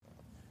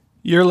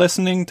You're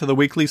listening to the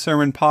weekly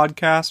sermon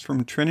podcast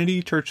from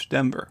Trinity Church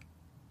Denver.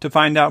 To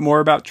find out more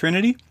about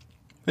Trinity,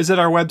 visit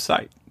our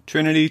website,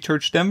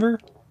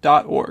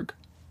 trinitychurchdenver.org.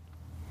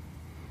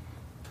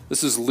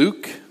 This is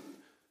Luke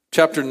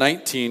chapter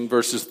 19,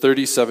 verses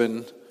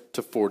 37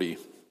 to 40.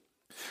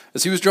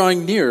 As he was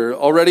drawing near,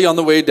 already on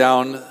the way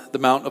down the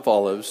Mount of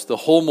Olives, the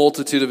whole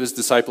multitude of his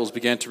disciples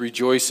began to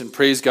rejoice and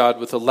praise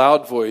God with a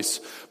loud voice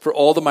for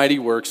all the mighty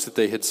works that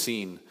they had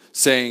seen,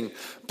 saying,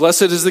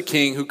 "Blessed is the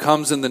King who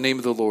comes in the name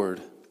of the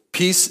Lord.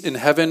 Peace in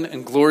heaven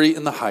and glory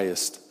in the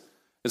highest."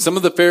 And some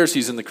of the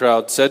Pharisees in the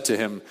crowd said to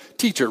him,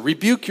 "Teacher,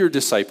 rebuke your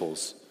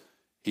disciples."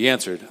 He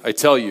answered, "I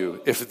tell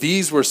you, if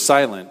these were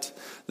silent,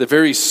 the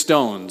very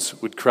stones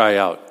would cry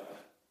out."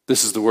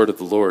 This is the word of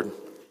the Lord.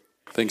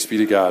 Thanks be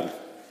to God.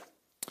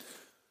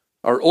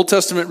 Our Old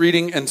Testament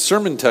reading and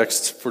sermon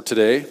text for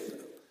today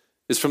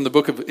is from the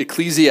book of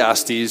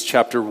Ecclesiastes,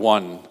 chapter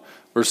 1,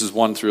 verses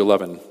 1 through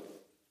 11.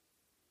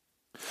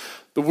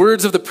 The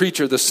words of the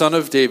preacher, the son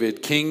of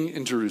David, king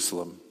in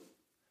Jerusalem.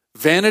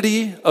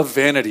 "Vanity of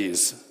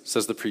vanities,"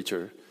 says the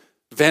preacher.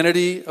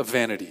 "Vanity of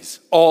vanities.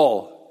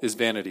 All is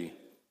vanity.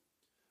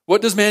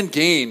 What does man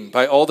gain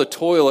by all the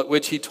toil at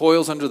which he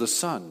toils under the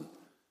sun?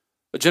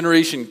 A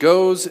generation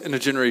goes and a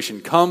generation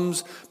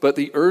comes, but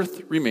the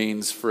earth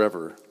remains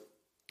forever.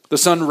 The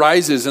sun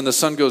rises and the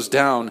sun goes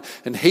down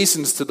and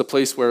hastens to the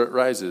place where it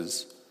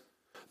rises.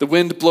 The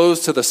wind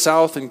blows to the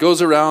south and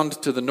goes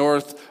around to the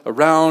north.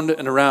 Around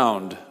and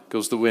around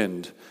goes the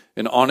wind,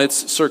 and on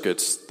its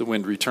circuits the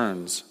wind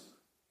returns.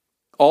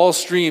 All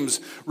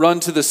streams run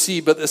to the sea,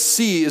 but the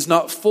sea is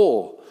not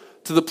full.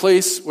 To the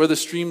place where the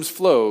streams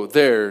flow,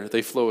 there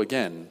they flow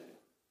again.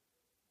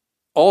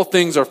 All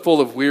things are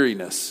full of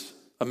weariness.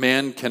 A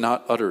man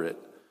cannot utter it.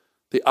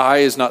 The eye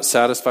is not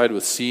satisfied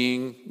with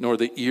seeing, nor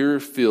the ear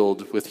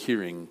filled with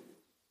hearing.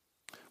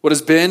 What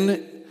has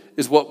been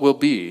is what will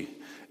be,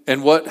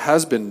 and what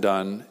has been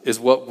done is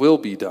what will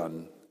be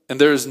done. And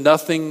there is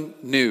nothing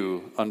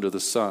new under the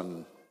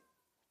sun.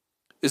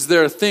 Is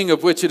there a thing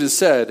of which it is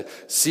said,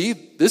 'See,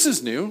 this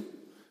is new'?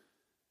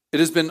 It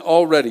has been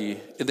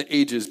already in the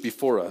ages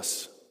before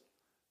us.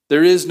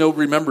 There is no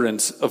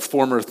remembrance of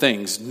former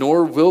things,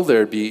 nor will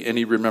there be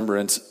any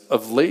remembrance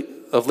of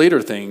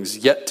later things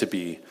yet to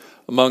be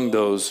among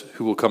those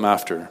who will come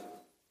after."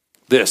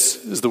 This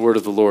is the word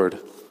of the Lord.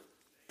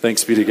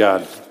 Thanks be to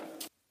God.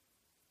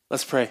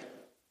 Let's pray.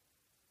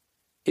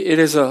 It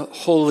is a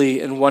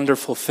holy and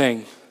wonderful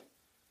thing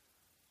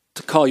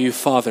to call you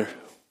Father.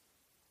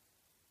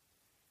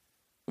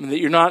 I mean, that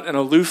you're not an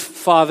aloof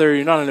father,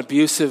 you're not an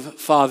abusive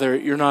father,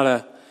 you're not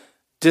a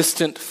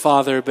distant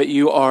father, but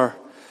you are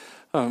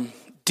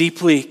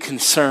deeply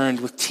concerned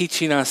with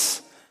teaching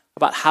us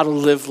about how to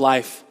live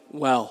life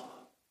well.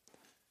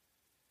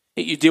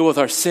 That you deal with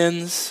our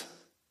sins,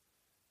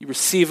 you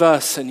receive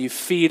us and you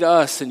feed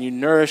us and you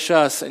nourish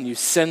us and you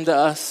send to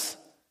us.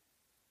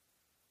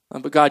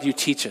 But God, you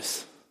teach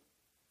us.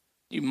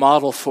 You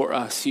model for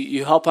us.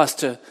 You help us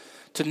to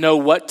know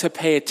what to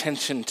pay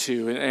attention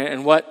to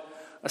and what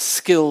a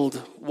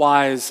skilled,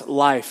 wise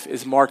life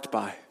is marked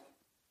by.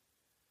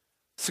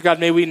 So God,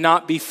 may we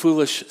not be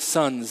foolish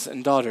sons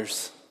and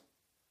daughters,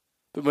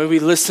 but may we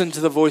listen to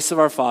the voice of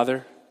our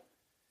Father,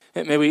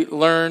 and may we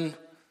learn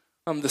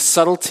the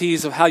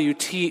subtleties of how you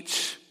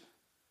teach.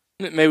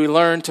 May we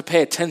learn to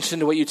pay attention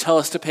to what you tell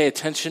us to pay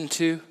attention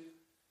to.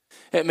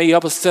 May you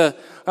help us to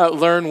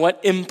learn what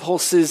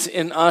impulses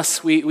in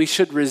us we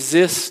should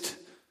resist.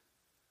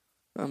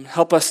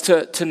 Help us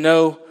to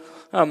know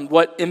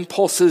what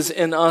impulses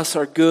in us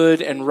are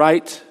good and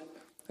right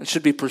and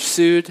should be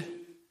pursued.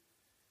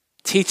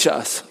 Teach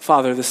us,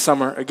 Father, this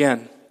summer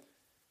again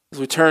as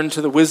we turn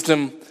to the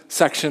wisdom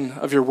section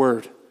of your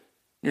word. In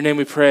your name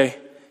we pray,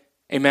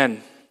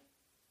 amen.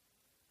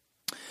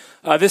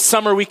 This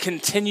summer we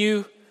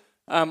continue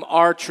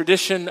our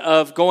tradition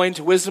of going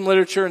to wisdom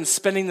literature and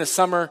spending the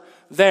summer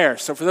there.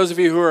 So for those of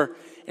you who are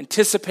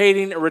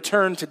anticipating a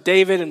return to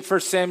David and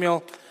 1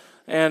 Samuel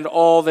and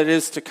all that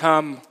is to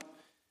come,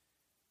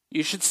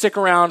 you should stick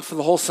around for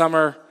the whole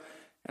summer.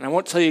 And I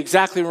won't tell you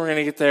exactly when we're going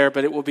to get there,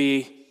 but it'll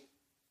be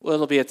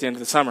at the end of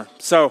the summer.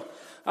 So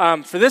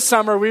for this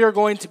summer, we are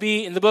going to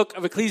be in the book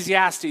of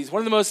Ecclesiastes,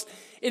 one of the most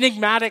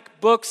enigmatic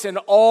books in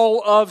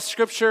all of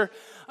Scripture.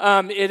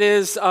 It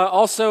is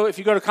also, if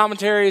you go to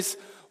commentaries,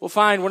 we'll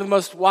find one of the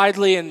most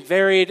widely and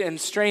varied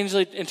and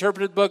strangely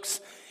interpreted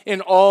books in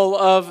all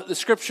of the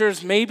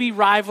Scriptures, maybe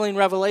rivaling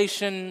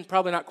Revelation,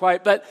 probably not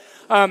quite, but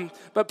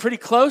pretty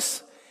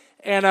close.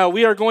 And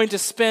we are going to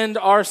spend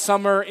our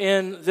summer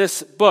in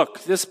this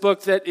book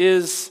that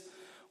is,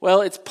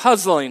 well, it's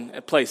puzzling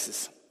at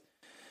places.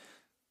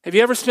 Have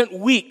you ever spent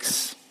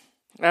weeks,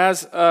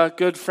 as a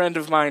good friend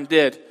of mine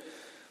did,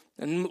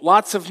 and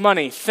lots of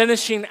money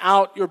finishing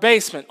out your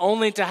basement,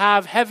 only to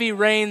have heavy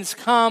rains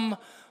come,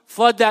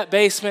 flood that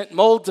basement,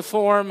 mold to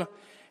form,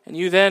 and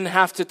you then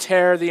have to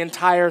tear the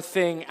entire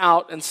thing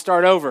out and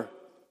start over?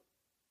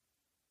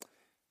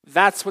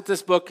 That's what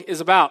this book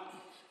is about.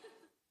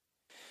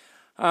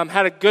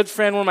 Had a good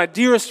friend, one of my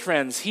dearest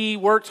friends. He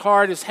worked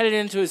hard, is headed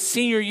into his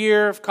senior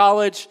year of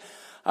college,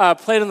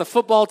 played on the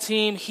football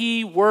team.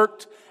 He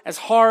worked as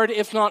hard,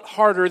 if not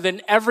harder, than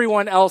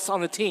everyone else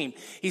on the team.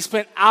 He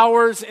spent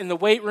hours in the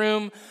weight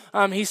room.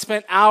 He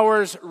spent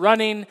hours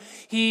running.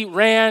 He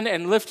ran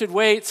and lifted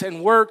weights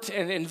and worked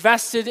and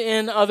invested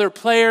in other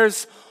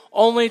players,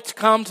 only to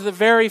come to the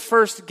very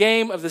first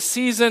game of the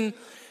season,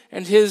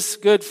 and his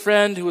good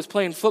friend, who was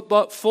playing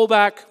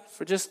fullback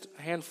for just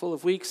a handful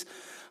of weeks,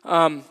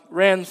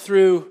 ran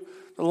through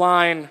the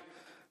line,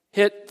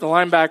 hit the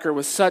linebacker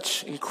with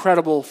such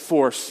incredible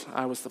force.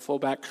 I was the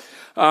fullback.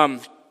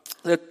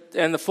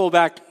 And the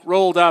fullback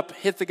rolled up,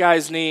 hit the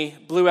guy's knee,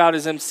 blew out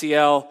his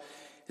MCL.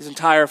 His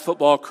entire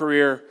football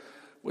career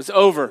was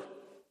over.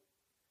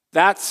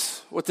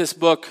 That's what this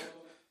book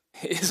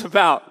is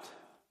about.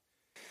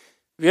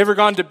 Have you ever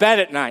gone to bed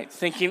at night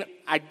thinking,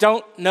 I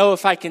don't know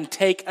if I can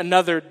take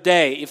another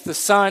day, if the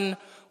sun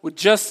would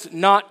just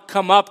not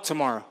come up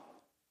tomorrow?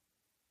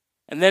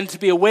 And then to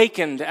be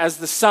awakened as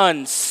the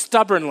sun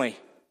stubbornly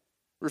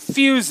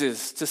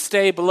refuses to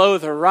stay below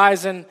the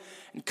horizon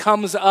and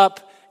comes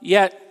up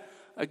yet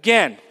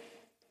again.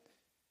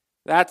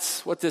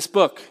 That's what this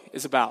book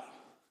is about.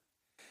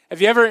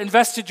 Have you ever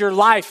invested your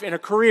life in a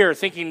career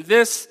thinking,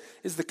 this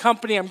is the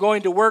company I'm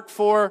going to work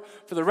for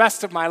the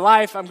rest of my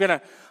life? I'm going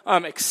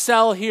to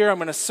excel here. I'm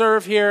going to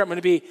serve here. I'm going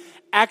to be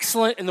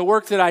excellent in the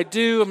work that I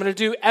do. I'm going to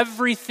do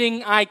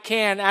everything I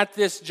can at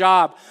this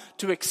job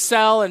to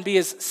excel and be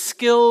as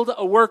skilled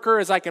a worker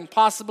as I can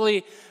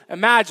possibly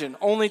imagine,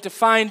 only to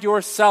find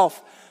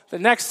yourself the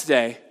next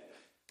day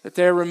that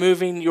they're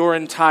removing your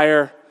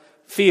entire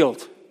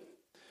field.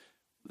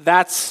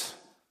 That's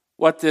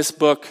what this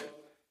book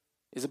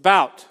is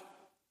about.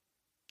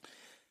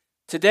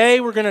 Today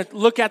we're going to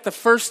look at the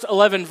first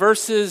 11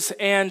 verses,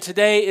 and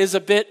today is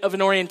a bit of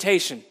an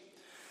orientation.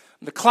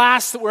 The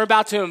class that we're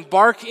about to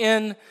embark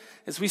in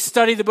as we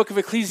study the book of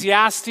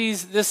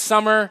Ecclesiastes this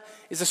summer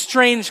is a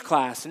strange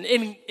class, an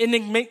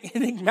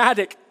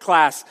enigmatic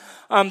class.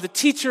 The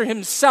teacher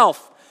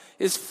himself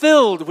is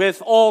filled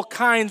with all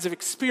kinds of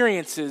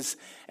experiences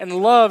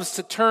and loves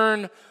to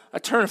turn a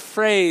turn of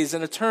phrase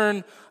and a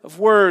turn of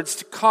words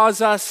to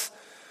cause us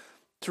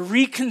to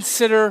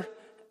reconsider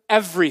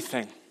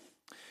everything.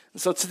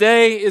 And so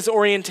today is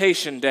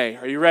orientation day.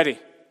 Are you ready?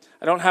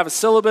 I don't have a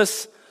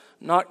syllabus,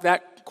 I'm not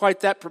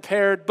quite that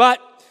prepared, but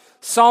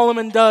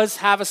Solomon does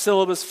have a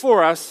syllabus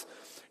for us,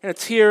 and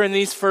it's here in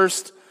these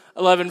first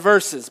 11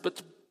 verses.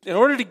 But in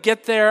order to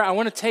get there, I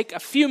want to take a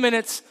few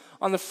minutes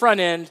on the front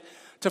end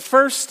to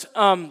first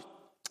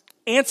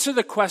answer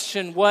the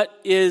question, what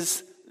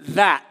is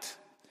that?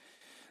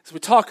 As we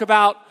talk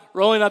about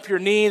rolling up your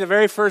knee, the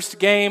very first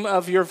game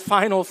of your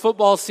final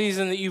football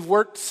season that you've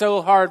worked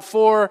so hard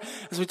for,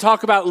 as we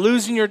talk about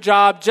losing your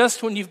job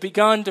just when you've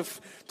begun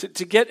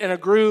to get in a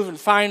groove and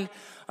find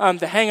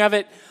the hang of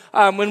it,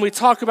 when we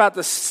talk about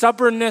the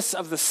stubbornness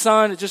of the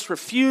sun, it just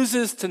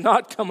refuses to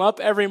not come up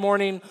every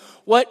morning.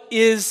 What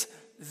is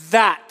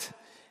that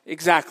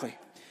exactly?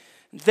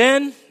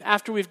 Then,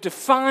 after we've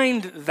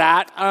defined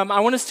that, I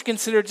want us to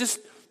consider just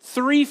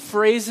three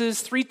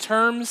phrases, three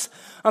terms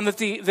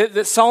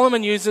that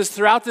Solomon uses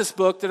throughout this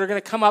book that are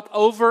going to come up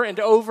over and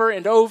over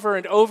and over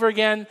and over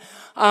again,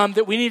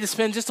 that we need to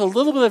spend just a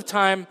little bit of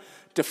time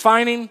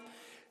defining,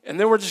 and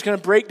then we're just going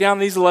to break down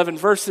these 11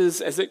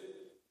 verses as it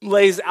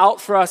lays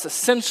out for us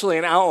essentially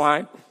an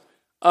outline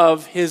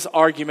of his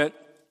argument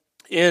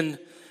in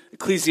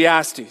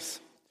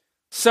Ecclesiastes.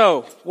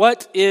 So,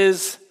 what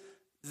is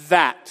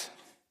that?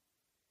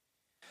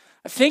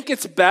 I think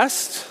it's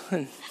best,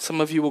 and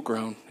some of you will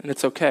groan, and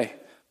it's okay.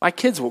 My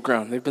kids will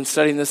groan. They've been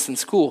studying this in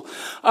school.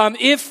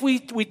 If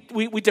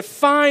we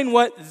define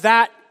what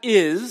that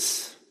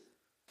is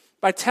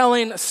by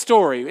telling a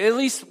story, at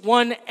least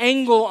one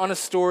angle on a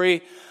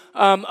story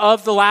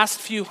of the last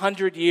few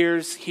hundred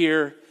years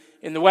here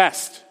in the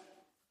West.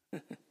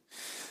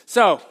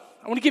 So,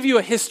 I want to give you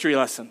a history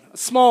lesson, a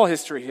small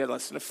history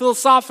lesson, a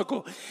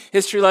philosophical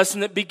history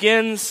lesson that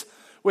begins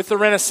with the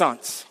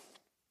Renaissance.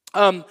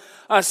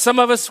 Some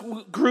of us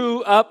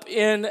grew up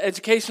in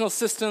educational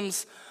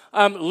systems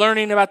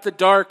learning about the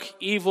dark,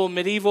 evil,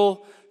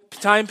 medieval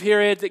time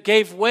period that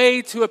gave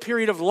way to a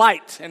period of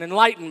light and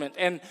enlightenment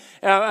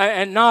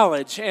and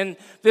knowledge. And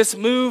this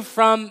move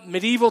from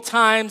medieval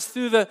times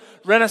through the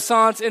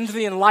Renaissance into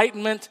the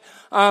Enlightenment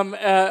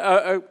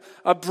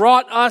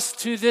brought us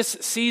to this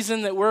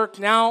season that we're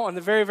now on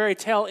the very, very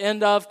tail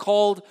end of,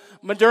 called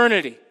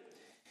modernity.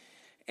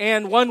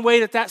 And one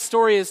way that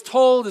story is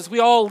told is we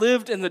all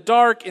lived in the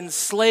dark,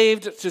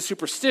 enslaved to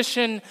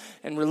superstition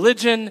and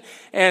religion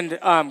and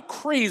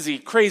crazy,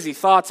 crazy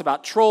thoughts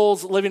about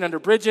trolls living under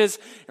bridges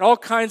and all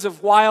kinds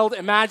of wild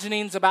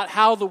imaginings about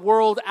how the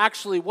world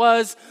actually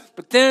was.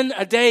 But then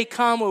a day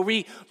come where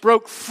we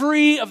broke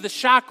free of the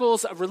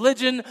shackles of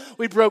religion.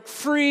 We broke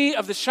free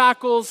of the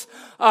shackles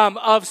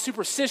of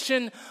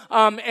superstition,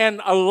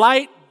 and a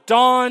light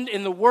dawned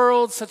in the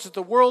world such that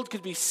the world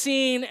could be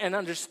seen and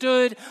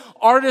understood.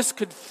 Artists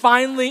could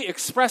finally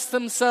express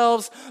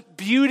themselves.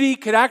 Beauty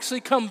could actually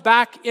come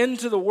back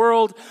into the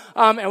world,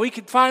 and we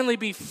could finally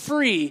be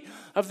free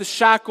of the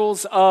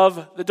shackles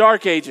of the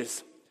Dark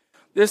Ages.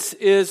 This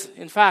is,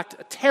 in fact,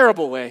 a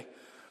terrible way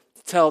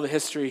to tell the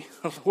history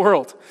of the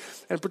world,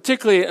 and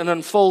particularly an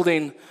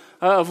unfolding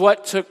of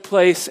what took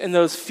place in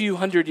those few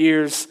hundred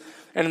years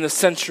and in the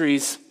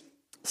centuries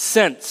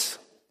since.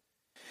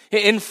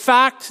 In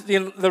fact,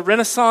 the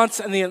Renaissance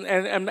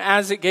and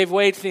as it gave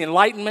way to the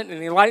Enlightenment,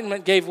 and the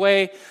Enlightenment gave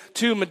way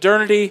to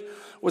modernity,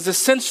 was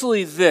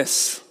essentially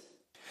this.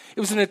 It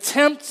was an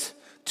attempt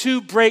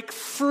to break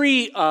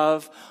free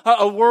of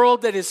a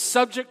world that is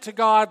subject to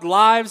God,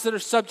 lives that are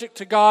subject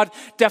to God,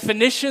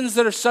 definitions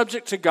that are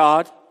subject to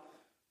God,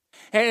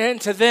 and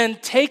to then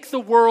take the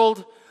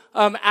world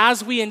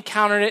as we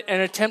encountered it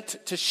and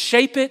attempt to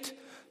shape it,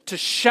 to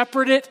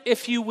shepherd it,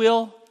 if you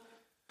will,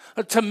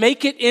 to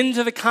make it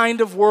into the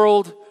kind of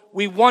world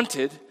we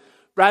wanted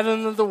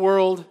rather than the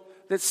world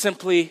that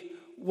simply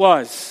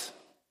was.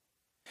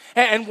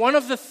 And one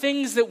of the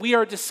things that we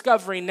are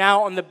discovering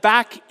now on the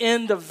back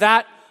end of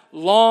that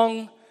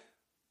long,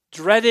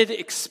 dreaded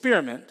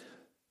experiment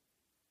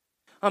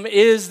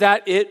is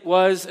that it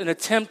was an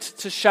attempt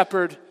to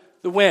shepherd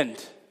the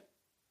wind.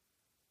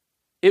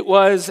 It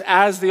was,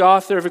 as the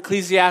author of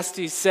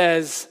Ecclesiastes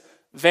says,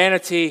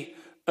 vanity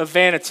of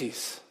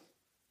vanities,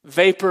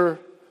 vapor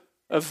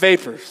of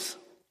vapors.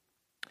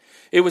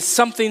 It was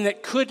something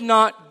that could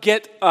not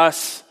get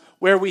us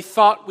where we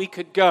thought we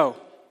could go.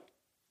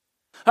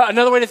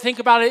 Another way to think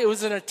about it, it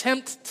was an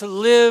attempt to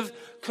live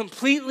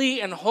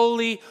completely and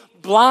wholly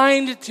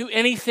blind to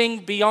anything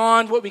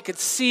beyond what we could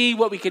see,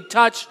 what we could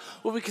touch,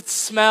 what we could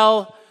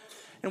smell,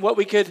 and what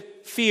we could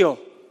feel.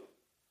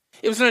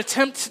 It was an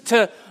attempt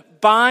to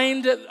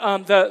bind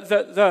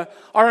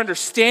our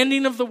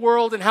understanding of the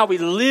world and how we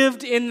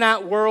lived in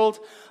that world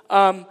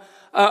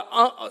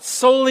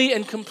solely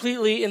and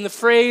completely in the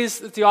phrase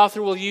that the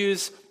author will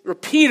use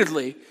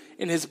repeatedly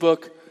in his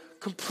book,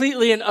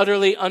 completely and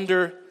utterly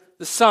under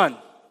the sun.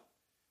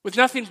 With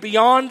nothing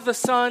beyond the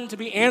sun to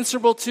be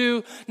answerable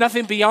to,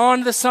 nothing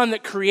beyond the sun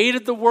that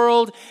created the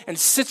world and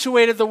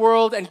situated the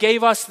world and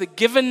gave us the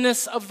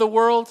givenness of the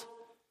world,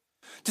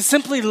 to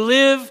simply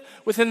live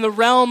within the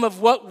realm of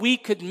what we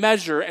could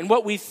measure and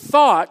what we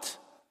thought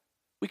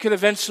we could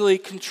eventually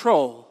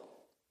control.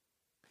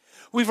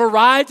 We've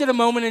arrived at a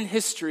moment in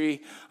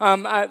history,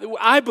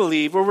 I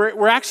believe, where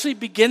we're actually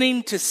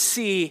beginning to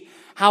see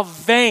how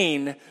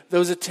vain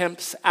those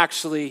attempts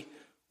actually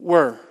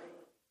were.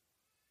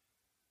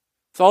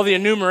 With all the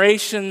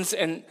enumerations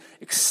and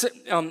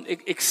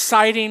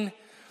exciting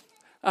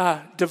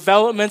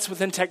developments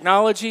within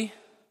technology,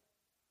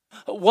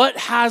 what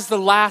has the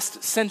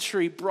last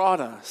century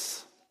brought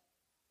us?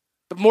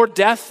 The more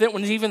death than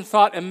was even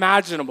thought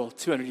imaginable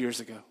 200 years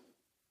ago.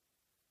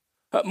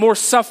 More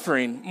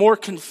suffering, more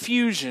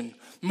confusion,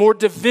 more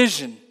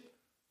division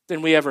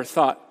than we ever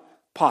thought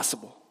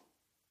possible.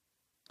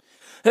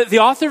 The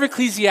author of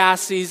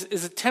Ecclesiastes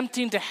is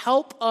attempting to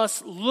help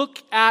us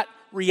look at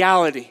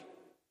reality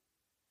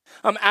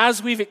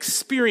as we've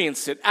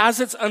experienced it, as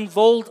it's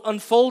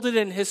unfolded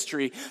in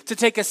history, to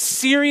take a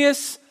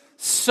serious,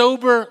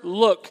 sober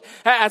look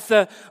at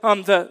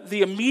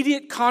the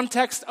immediate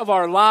context of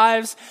our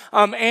lives,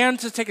 and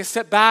to take a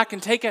step back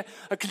and take a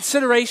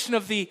consideration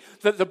of the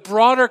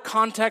broader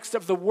context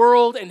of the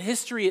world and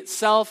history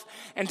itself,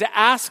 and to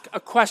ask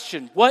a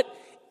question: what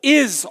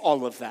is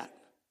all of that?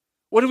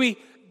 What do we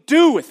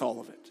do with all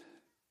of it?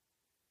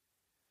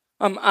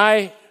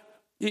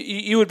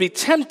 You would be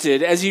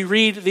tempted as you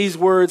read these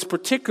words,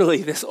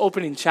 particularly this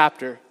opening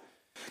chapter,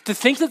 to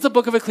think that the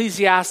book of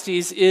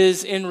Ecclesiastes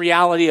is in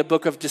reality a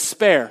book of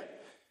despair.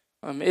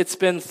 It's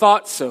been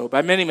thought so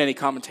by many, many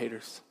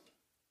commentators.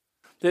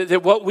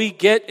 That what we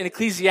get in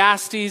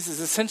Ecclesiastes is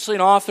essentially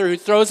an author who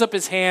throws up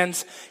his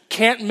hands,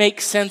 can't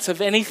make sense of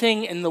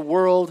anything in the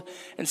world,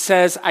 and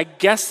says, I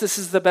guess this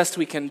is the best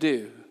we can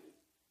do.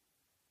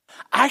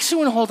 I actually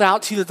want to hold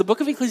out to you that the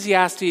book of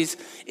Ecclesiastes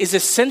is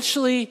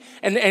essentially,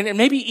 and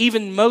maybe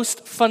even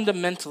most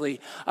fundamentally,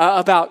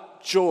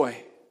 about joy.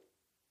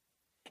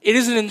 It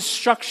is an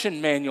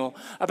instruction manual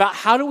about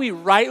how do we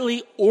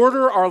rightly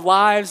order our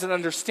lives and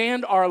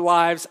understand our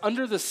lives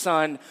under the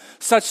sun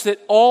such that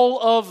all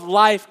of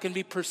life can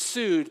be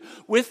pursued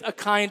with a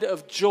kind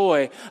of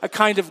joy, a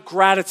kind of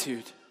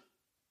gratitude.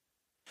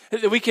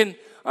 That we can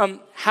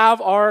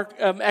have our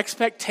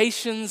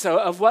expectations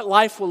of what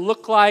life will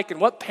look like and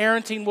what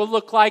parenting will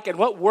look like and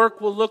what work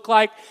will look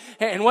like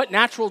and what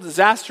natural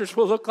disasters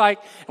will look like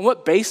and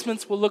what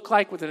basements will look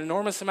like with an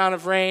enormous amount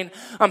of rain.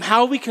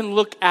 How we can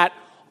look at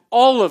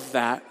all of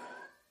that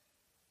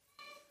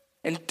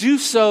and do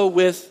so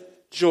with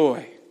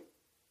joy.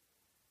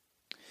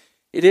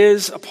 It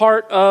is a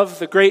part of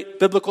the great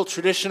biblical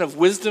tradition of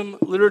wisdom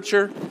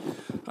literature.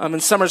 In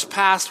summers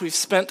past, we've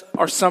spent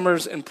our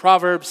summers in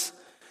Proverbs.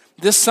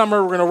 This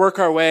summer, we're going to work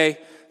our way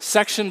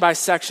section by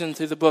section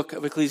through the book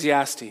of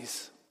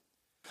Ecclesiastes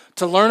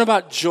to learn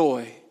about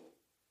joy,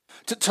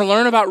 to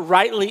learn about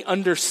rightly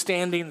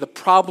understanding the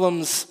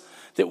problems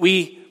that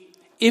we,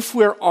 if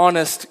we're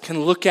honest,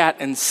 can look at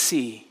and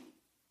see.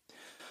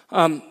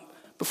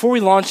 Before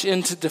we launch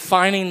into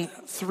defining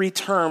three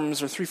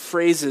terms or three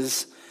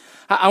phrases,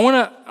 I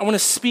want to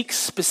speak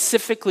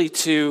specifically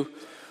to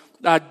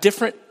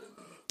different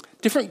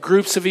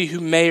groups of you who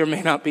may or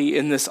may not be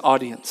in this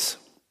audience.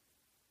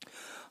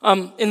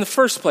 In the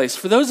first place,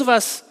 for those of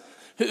us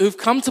who've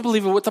come to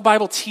believe what the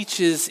Bible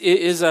teaches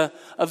is a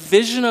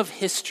vision of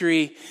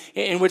history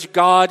in which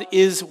God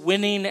is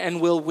winning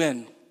and will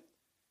win,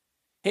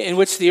 in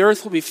which the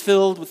earth will be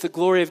filled with the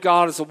glory of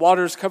God as the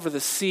waters cover the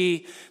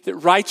sea, that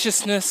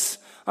righteousness,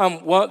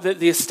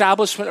 the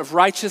establishment of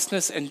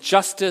righteousness and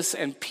justice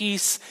and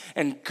peace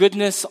and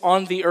goodness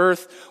on the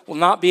earth will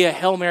not be a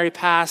Hail Mary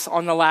pass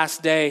on the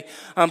last day,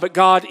 but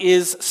God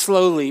is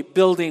slowly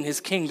building his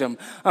kingdom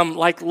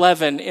like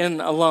leaven in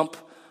a lump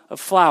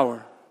of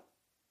flour.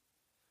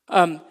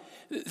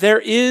 There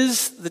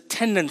is the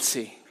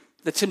tendency,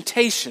 the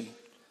temptation,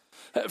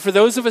 for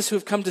those of us who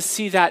have come to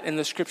see that in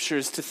the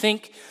scriptures, to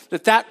think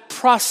that that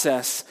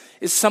process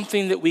is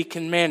something that we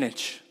can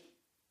manage.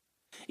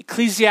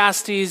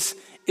 Ecclesiastes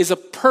is a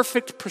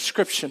perfect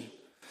prescription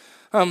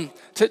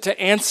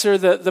to answer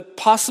the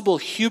possible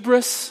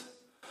hubris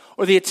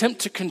or the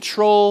attempt to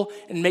control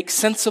and make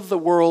sense of the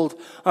world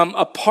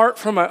apart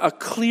from a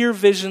clear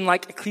vision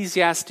like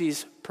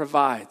Ecclesiastes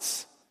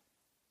provides.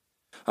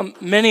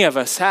 Many of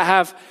us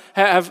have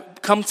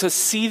come to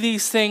see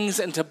these things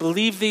and to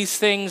believe these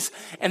things,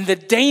 and the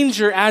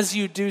danger as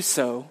you do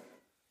so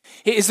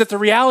is that the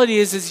reality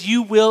is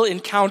you will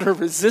encounter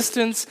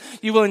resistance,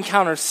 you will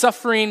encounter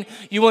suffering,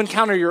 you will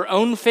encounter your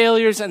own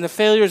failures and the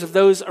failures of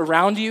those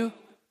around you.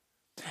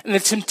 And the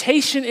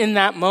temptation in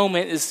that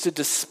moment is to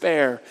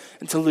despair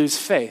and to lose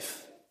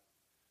faith.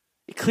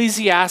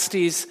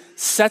 Ecclesiastes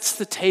sets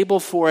the table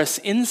for us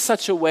in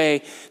such a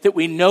way that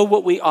we know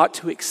what we ought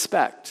to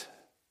expect.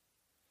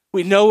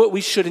 We know what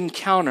we should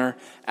encounter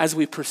as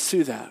we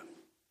pursue that.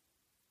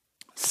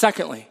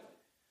 Secondly,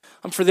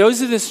 for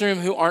those of this room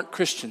who aren't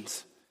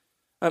Christians,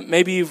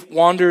 maybe you've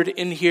wandered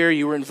in here,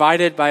 you were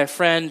invited by a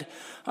friend,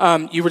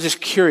 you were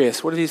just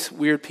curious, what do these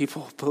weird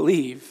people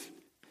believe?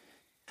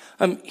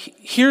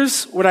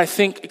 Here's what I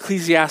think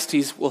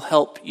Ecclesiastes will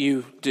help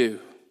you do.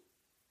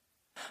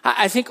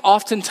 I think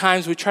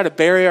oftentimes we try to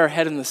bury our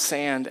head in the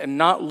sand and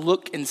not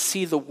look and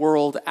see the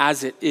world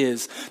as it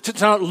is, to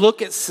not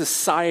look at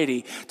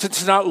society,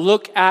 to not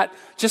look at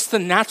just the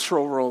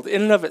natural world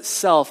in and of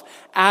itself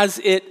as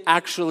it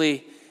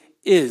actually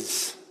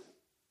is.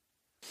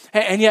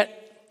 And yet,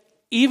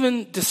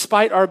 even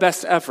despite our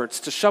best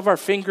efforts to shove our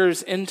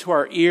fingers into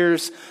our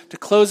ears, to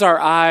close our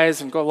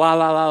eyes and go la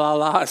la la la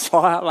la as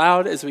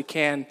loud as we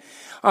can,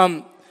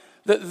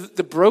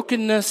 the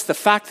brokenness, the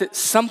fact that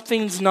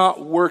something's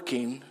not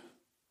working,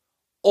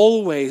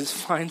 always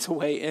finds a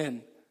way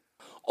in,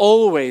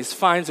 always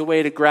finds a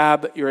way to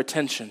grab your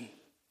attention.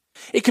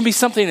 It can be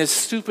something as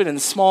stupid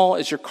and small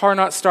as your car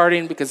not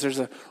starting because there's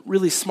a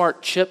really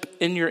smart chip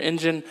in your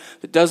engine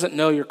that doesn't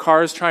know your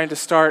car is trying to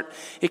start.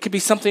 It could be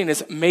something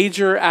as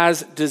major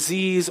as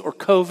disease or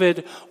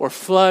COVID or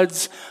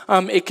floods.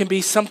 It can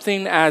be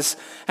something as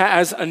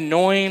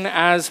annoying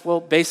as, well,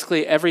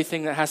 basically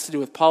everything that has to do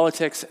with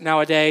politics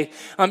nowadays.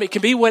 It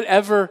can be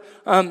whatever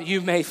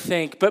you may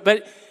think.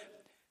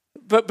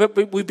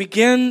 But we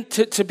begin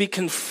to be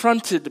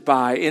confronted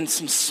by, in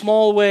some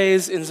small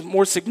ways, in some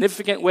more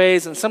significant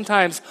ways, and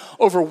sometimes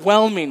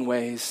overwhelming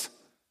ways,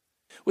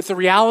 with the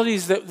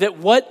realities that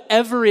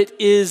whatever it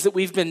is that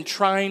we've been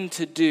trying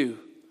to do,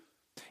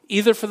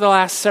 either for the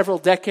last several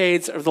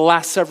decades or the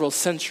last several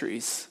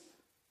centuries,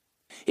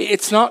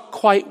 it's not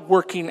quite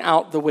working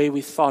out the way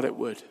we thought it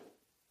would.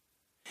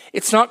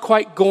 It's not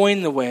quite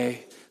going the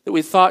way that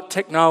we thought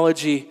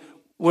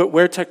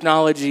where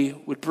technology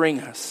would bring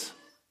us.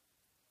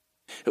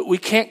 We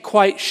can't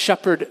quite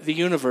shepherd the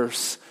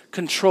universe,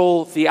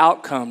 control the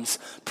outcomes,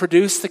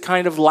 produce the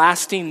kind of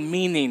lasting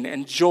meaning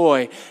and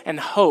joy and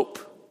hope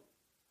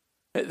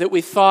that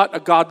we thought a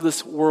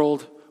godless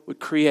world would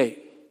create.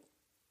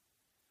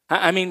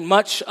 I mean,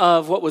 much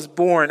of what was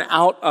born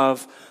out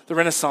of the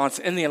Renaissance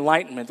and the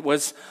Enlightenment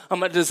was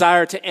a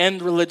desire to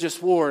end religious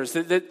wars,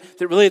 that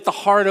really at the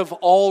heart of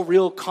all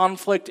real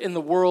conflict in the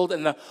world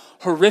and the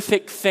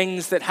horrific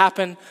things that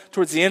happened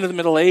towards the end of the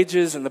Middle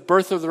Ages and the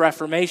birth of the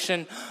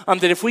Reformation,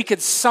 that if we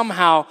could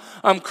somehow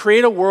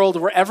create a world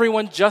where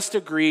everyone just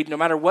agreed, no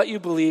matter what you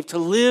believe, to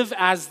live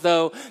as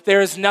though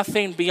there is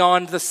nothing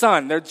beyond the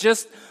sun. There's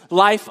just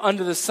life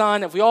under the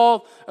sun. If we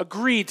all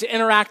agreed to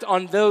interact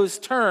on those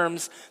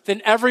terms, then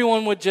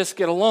everyone would just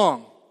get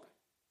along.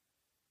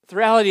 The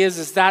reality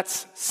is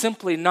that's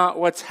simply not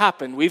what's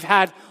happened. We've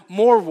had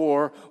more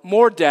war,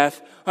 more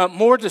death,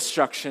 more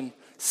destruction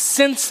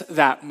since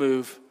that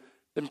move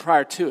than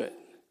prior to it.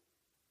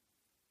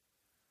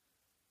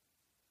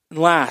 And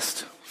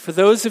last, for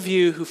those of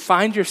you who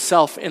find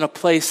yourself in a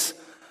place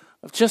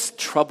of just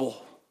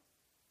trouble,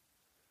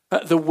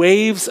 the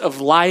waves of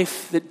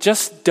life that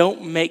just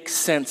don't make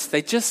sense,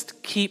 they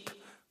just keep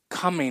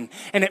coming,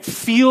 and it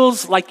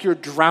feels like you're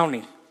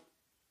drowning.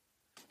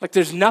 Like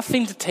there's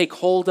nothing to take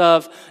hold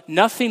of,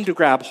 nothing to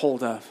grab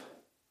hold of.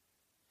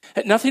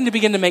 Nothing to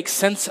begin to make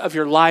sense of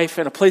your life,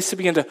 and a place to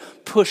begin to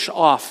push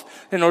off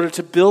in order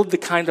to build the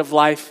kind of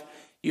life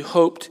you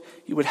hoped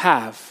you would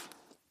have.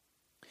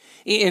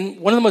 In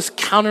one of the most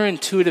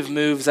counterintuitive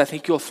moves I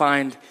think you'll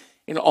find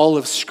in all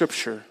of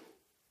Scripture,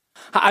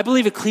 I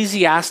believe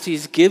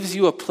Ecclesiastes gives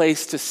you a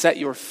place to set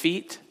your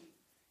feet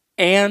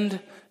and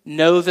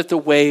know that the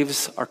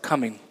waves are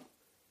coming.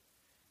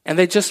 And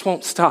they just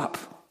won't stop.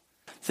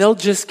 They'll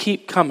just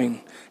keep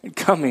coming and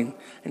coming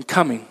and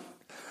coming.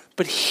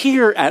 But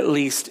here at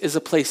least is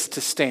a place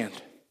to stand.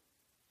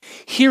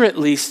 Here at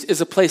least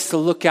is a place to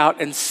look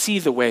out and see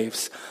the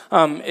waves.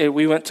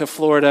 We went to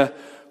Florida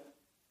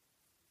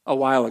a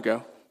while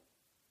ago,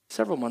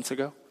 several months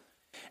ago.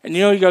 And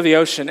you go to the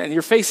ocean and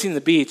you're facing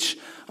the beach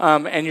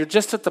and you're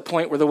just at the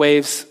point where the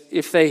waves,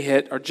 if they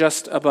hit, are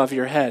just above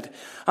your head.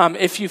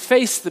 If you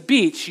face the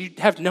beach, you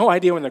have no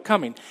idea when they're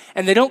coming.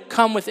 And they don't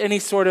come with any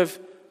sort of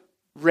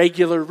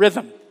regular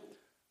rhythm.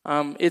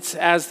 It's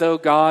as though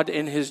God,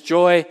 in his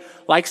joy,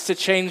 likes to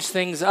change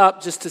things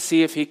up just to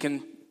see if he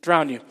can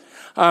drown you.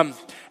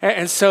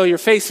 And so you're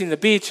facing the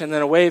beach and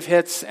then a wave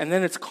hits and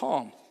then it's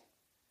calm.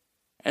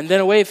 And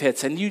then a wave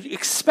hits and you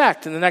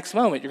expect in the next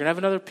moment you're going to have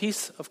another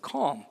piece of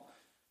calm.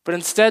 But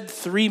instead,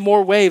 3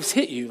 more waves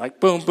hit you, like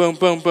boom, boom,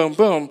 boom, boom,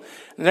 boom.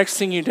 And the next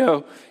thing you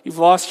know, you've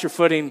lost your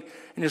footing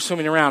and you're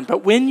swimming around.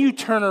 But when you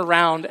turn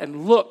around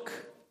and look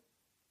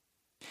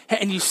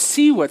and you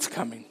see what's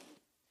coming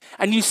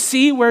and you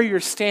see where you're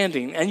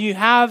standing and you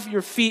have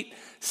your feet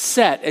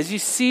set as you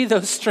see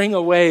those string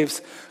of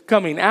waves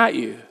coming at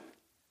you,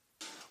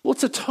 well,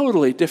 it's a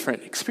totally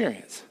different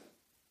experience.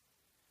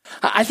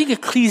 I think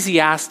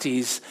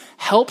Ecclesiastes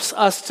helps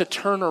us to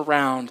turn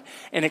around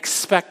and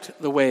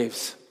expect the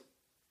waves.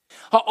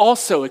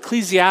 Also,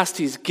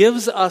 Ecclesiastes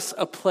gives us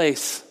a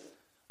place,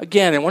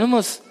 again, in one of the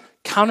most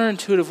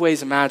counterintuitive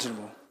ways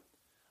imaginable,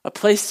 a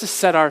place to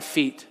set our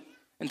feet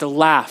and to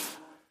laugh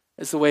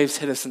as the waves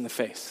hit us in the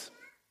face.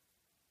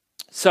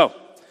 So,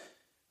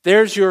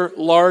 there's your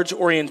large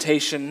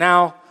orientation.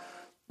 Now,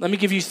 let me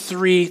give you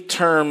 3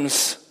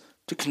 terms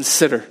to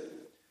consider.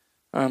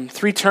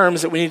 3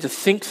 terms that we need to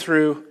think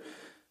through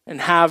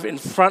and have in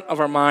front of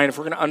our mind if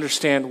we're going to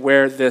understand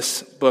where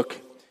this book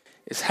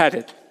is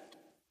headed.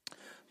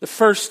 The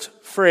first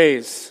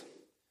phrase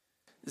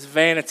is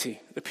vanity.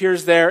 It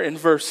appears there in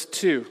verse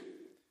 2.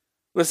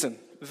 Listen,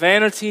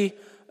 vanity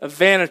of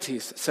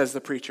vanities, says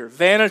the preacher.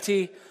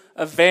 Vanity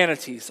of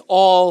vanities.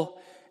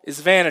 All is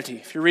vanity.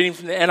 If you're reading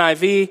from the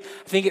NIV,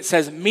 I think it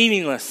says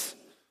meaningless.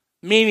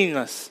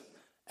 Meaningless.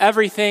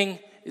 Everything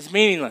is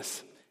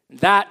meaningless. And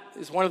that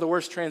is one of the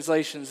worst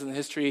translations in the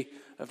history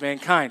of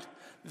mankind.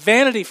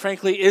 Vanity,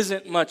 frankly,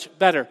 isn't much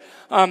better.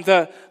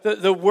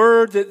 The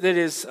word that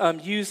is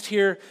used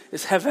here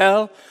is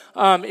hevel.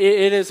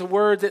 It is a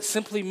word that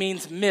simply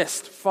means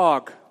mist,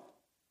 fog.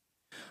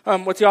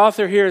 What the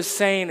author here is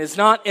saying is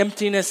not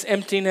emptiness,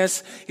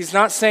 emptiness. He's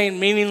not saying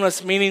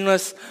meaningless,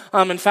 meaningless.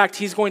 In fact,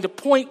 he's going to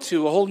point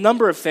to a whole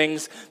number of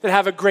things that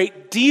have a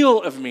great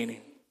deal of meaning.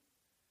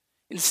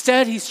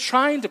 Instead, he's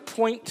trying to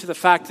point to the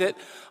fact that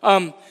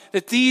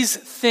that these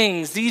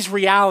things, these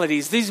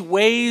realities, these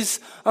ways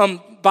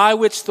by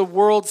which the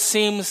world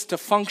seems to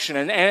function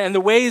and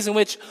the ways in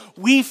which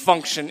we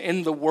function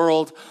in the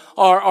world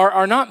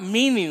are not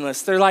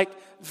meaningless. They're like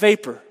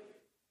vapor.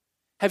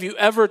 Have you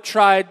ever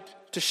tried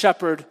to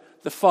shepherd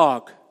the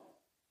fog?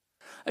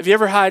 Have you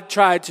ever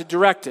tried to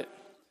direct it?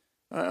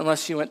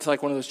 Unless you went to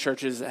like one of those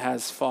churches that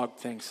has fog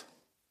things.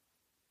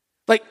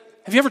 Like,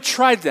 have you ever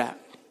tried that?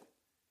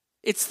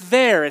 It's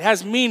there. It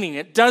has meaning.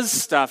 It does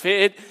stuff.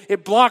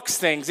 It blocks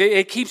things.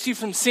 It keeps you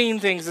from seeing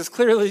things as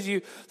clearly as you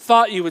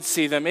thought you would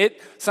see them.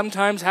 It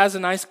sometimes has a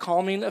nice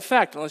calming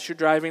effect, unless you're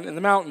driving in the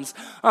mountains.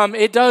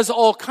 It does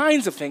all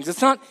kinds of things.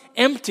 It's not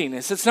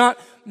emptiness. It's not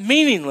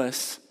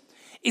meaningless.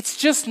 It's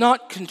just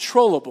not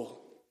controllable.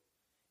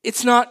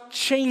 It's not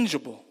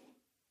changeable.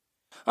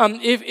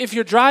 If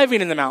you're driving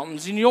in the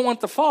mountains and you don't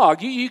want the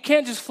fog, you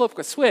can't just flip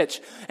a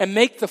switch and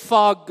make the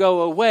fog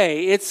go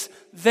away. It's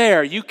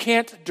there. You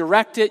can't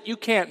direct it. You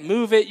can't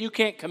move it. You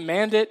can't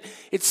command it.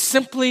 It's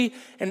simply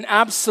and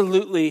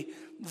absolutely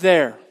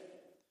there.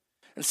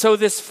 And so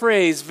this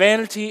phrase,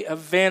 vanity of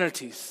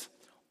vanities,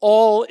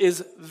 all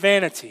is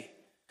vanity.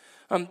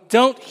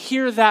 Don't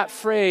hear that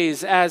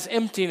phrase as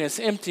emptiness,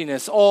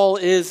 emptiness, all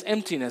is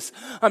emptiness.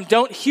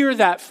 Don't hear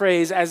that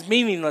phrase as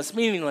meaningless,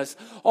 meaningless,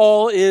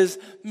 all is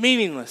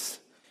meaningless.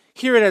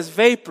 Hear it as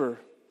vapor,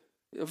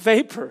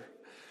 vapor.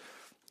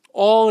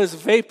 All is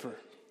vapor.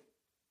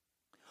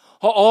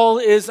 All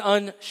is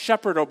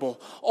unshepherdable.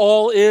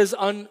 All is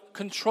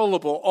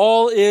uncontrollable.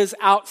 All is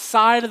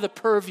outside of the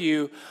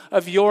purview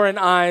of your and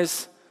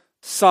I's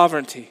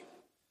sovereignty.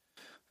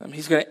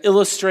 He's going to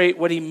illustrate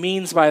what he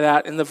means by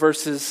that in the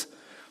verses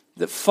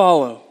that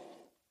follow.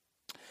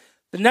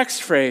 The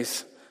next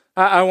phrase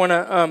I want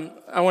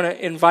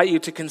to invite you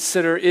to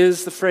consider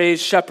is the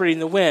phrase shepherding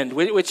the wind,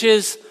 which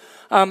is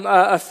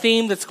a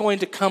theme that's going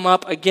to come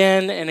up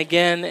again and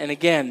again and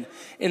again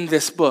in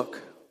this book.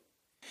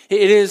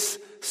 It is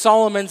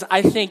Solomon's,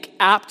 I think,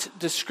 apt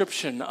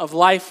description of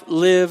life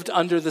lived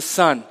under the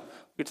sun.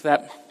 We'll get to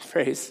that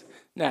phrase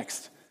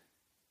next.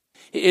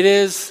 It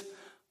is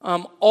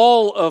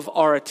all of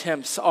our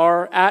attempts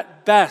are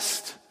at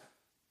best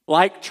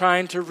like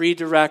trying to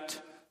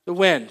redirect the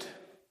wind,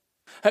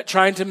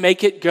 trying to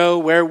make it go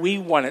where we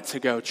want it to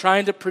go,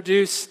 trying to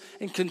produce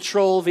and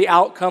control the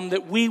outcome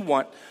that we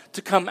want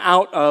to come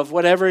out of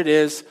whatever it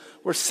is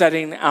we're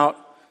setting out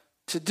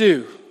to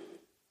do.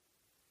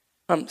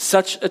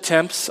 Such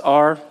attempts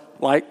are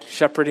like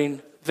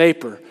shepherding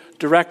vapor,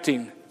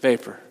 directing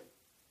vapor.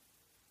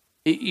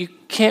 You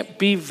can't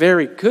be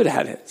very good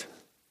at it.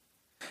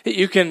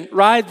 You can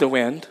ride the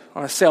wind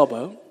on a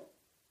sailboat.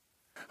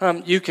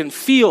 You can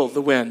feel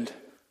the wind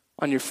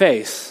on your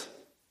face.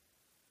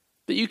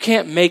 But you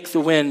can't make the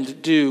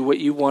wind do what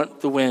you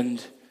want the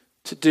wind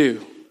to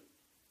do.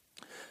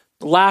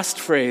 The last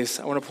phrase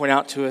I want to point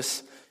out to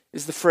us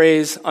is the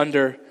phrase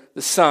under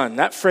the sun.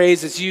 That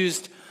phrase is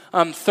used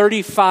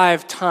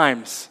 35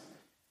 times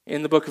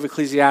in the book of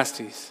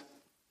Ecclesiastes.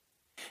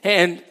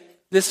 And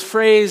this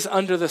phrase,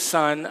 under the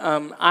sun,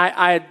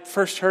 I had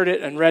first heard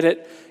it and read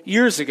it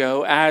years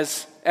ago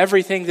as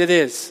everything that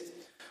is.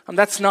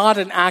 That's not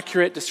an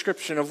accurate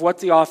description of what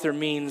the author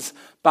means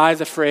by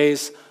the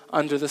phrase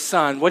under the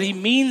sun. What he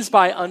means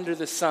by under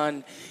the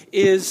sun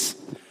is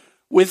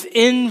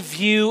within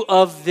view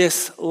of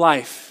this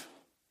life.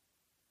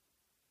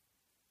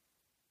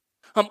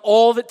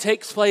 All that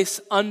takes place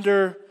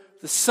under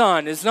the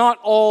sun is not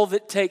all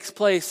that takes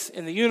place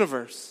in the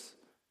universe.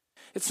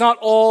 It's not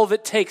all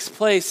that takes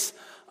place,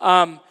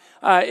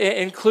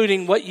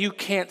 including what you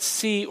can't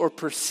see or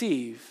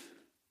perceive.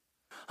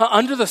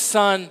 Under the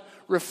sun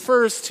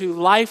refers to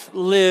life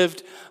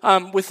lived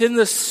within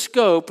the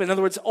scope. In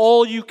other words,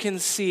 all you can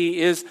see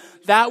is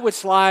that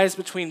which lies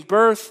between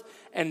birth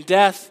and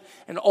death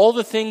and all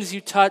the things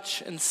you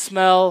touch and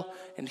smell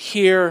and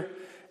hear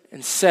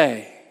and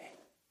say.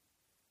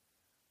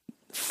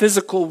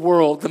 Physical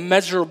world, the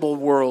measurable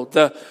world,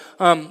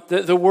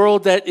 the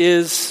world that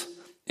is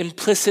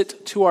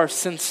implicit to our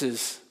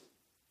senses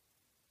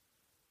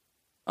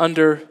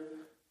under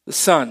the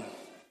sun.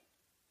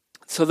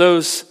 So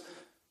those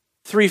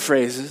three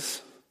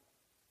phrases,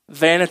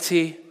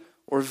 vanity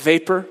or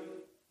vapor,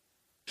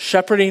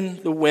 shepherding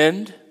the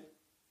wind,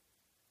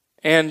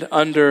 and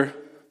under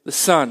the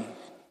sun.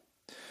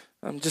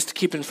 Just to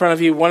keep in front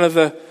of you, one of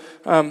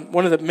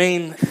the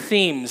main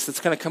themes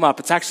that's going to come up,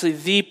 it's actually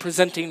the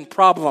presenting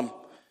problem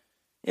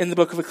in the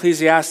book of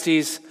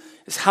Ecclesiastes,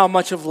 is how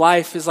much of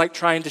life is like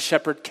trying to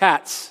shepherd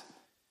cats.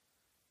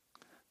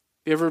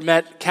 Have you ever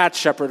met a cat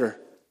shepherder?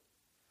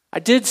 I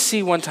did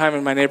see one time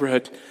in my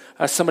neighborhood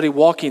somebody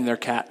walking their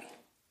cat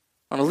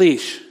on a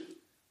leash.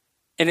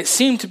 And it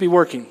seemed to be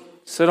working.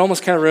 So it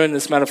almost kind of ruined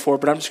this metaphor,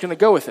 but I'm just going to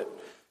go with it.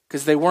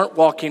 Because they weren't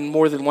walking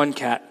more than one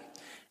cat.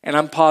 And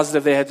I'm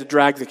positive they had to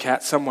drag the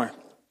cat somewhere.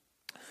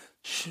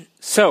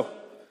 So,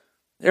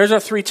 there's our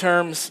three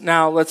terms.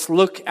 Now let's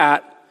look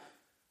at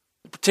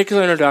the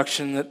particular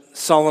introduction that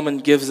Solomon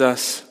gives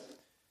us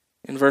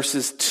in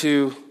verses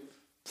 2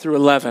 through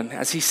 11.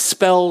 As he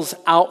spells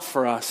out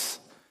for us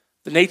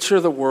the nature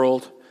of the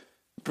world,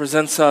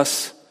 presents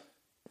us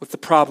with the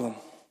problem.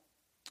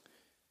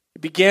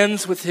 It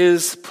begins with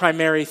his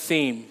primary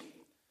theme.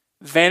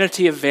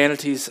 Vanity of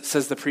vanities,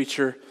 says the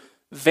preacher.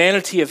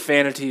 Vanity of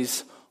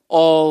vanities,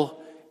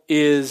 all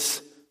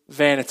is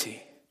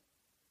vanity.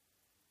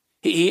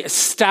 He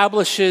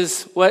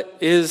establishes what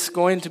is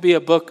going to be a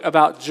book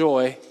about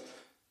joy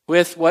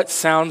with what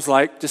sounds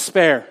like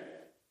despair.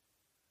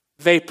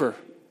 Vapor.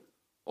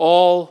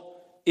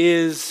 All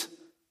is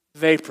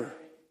vapor.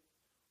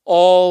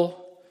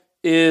 All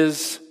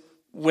is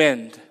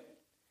wind.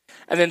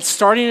 And then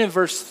starting in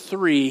verse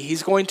 3,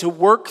 he's going to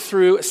work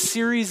through a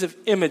series of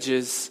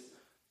images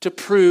to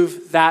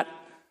prove that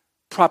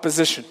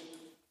proposition.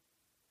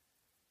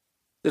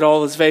 That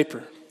all is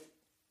vapor.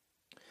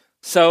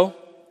 So,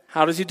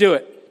 how does he do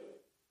it?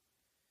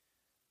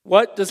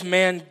 What does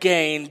man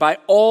gain by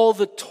all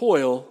the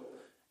toil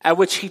at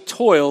which he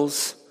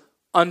toils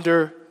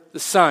under the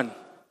sun?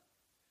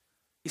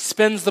 He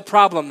spins the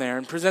problem there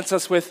and presents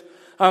us with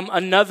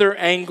another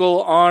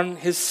angle on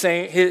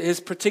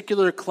his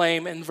particular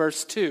claim in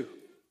verse 2.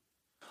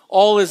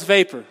 All is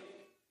vapor.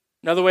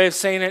 Another way of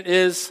saying it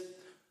is,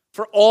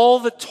 for all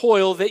the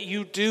toil that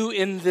you do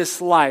in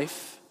this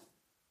life,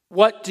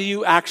 what do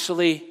you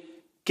actually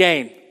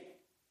gain?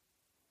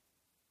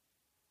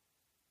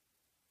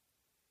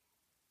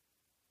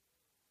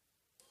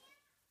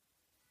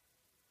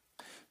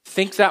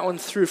 Think that one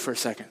through for a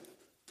second.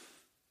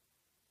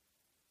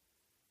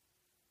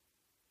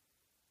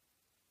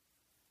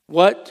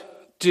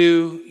 What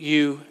do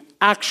you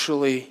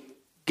actually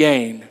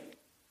gain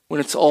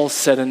when it's all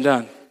said and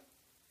done?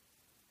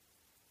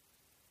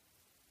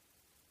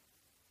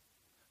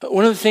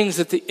 One of the things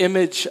that the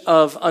image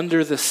of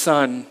under the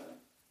sun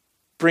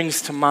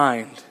brings to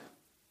mind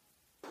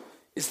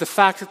is the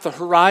fact that the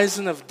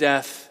horizon of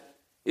death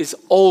is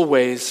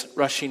always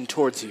rushing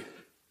towards you.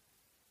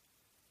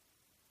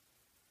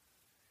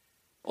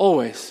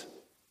 Always.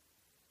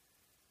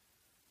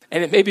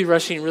 And it may be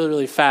rushing really,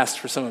 really fast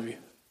for some of you,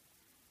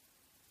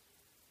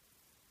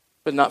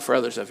 but not for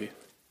others of you.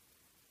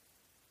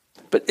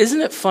 But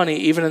isn't it funny,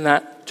 even in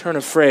that turn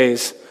of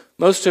phrase,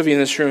 most of you in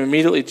this room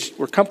immediately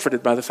were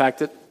comforted by the fact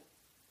that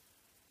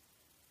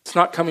It's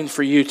not coming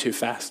for you too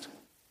fast.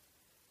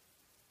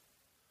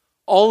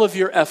 All of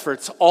your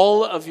efforts,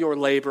 all of your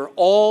labor,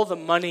 all the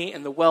money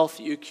and the wealth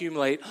that you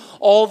accumulate,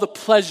 all the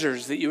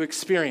pleasures that you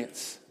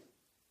experience.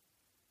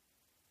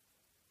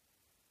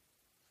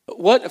 But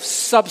what of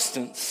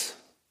substance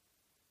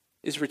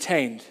is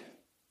retained?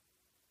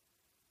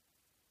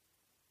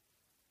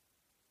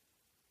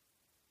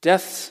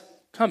 Death's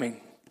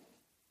coming,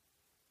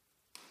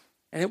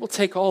 and it will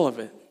take all of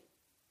it.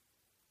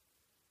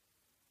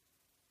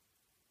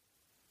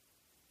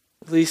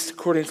 At least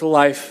according to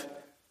life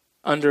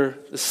under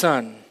the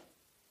sun.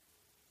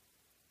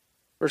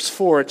 Verse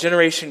 4, a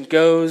generation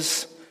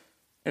goes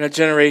and a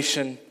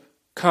generation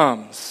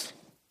comes,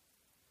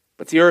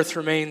 but the earth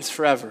remains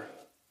forever.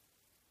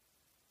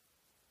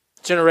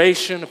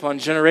 Generation upon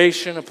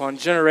generation upon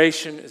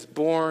generation is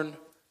born.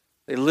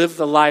 They live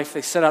the life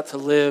they set out to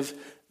live.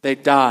 They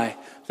die.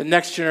 The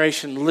next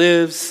generation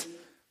lives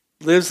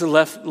the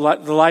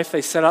life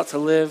they set out to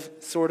live,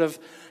 sort of,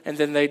 and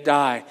then they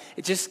die.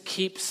 It just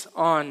keeps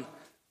on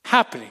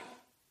happening.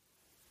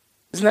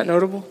 Isn't that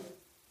notable?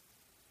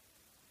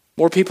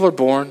 More people are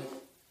born,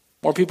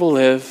 more people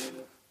live,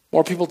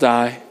 more people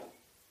die,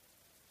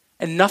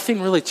 and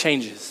nothing really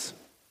changes.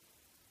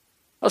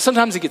 Oh,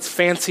 sometimes it gets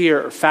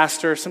fancier or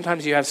faster.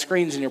 Sometimes you have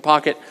screens in your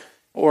pocket,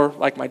 or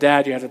like my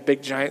dad, you have a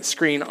big giant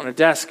screen on a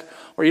desk,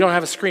 or you don't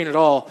have a screen at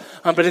all.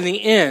 But in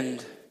the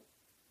end,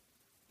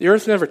 the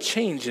earth never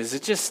changes.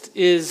 It just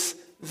is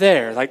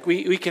there. Like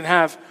we can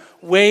have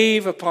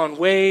wave upon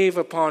wave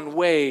upon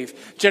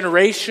wave,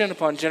 generation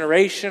upon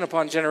generation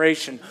upon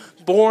generation,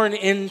 born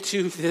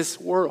into this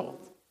world.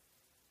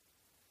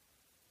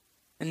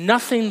 And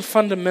nothing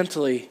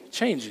fundamentally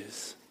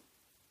changes.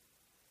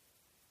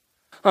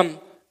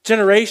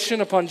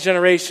 Generation upon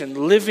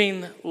generation,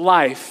 living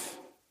life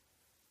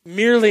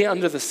merely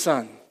under the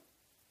sun.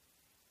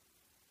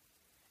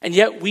 And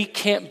yet we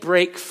can't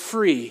break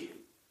free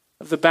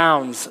of the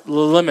bounds, the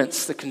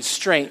limits, the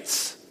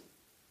constraints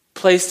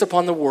placed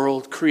upon the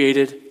world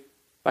created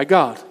by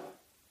God.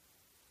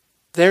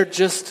 They're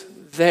just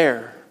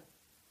there.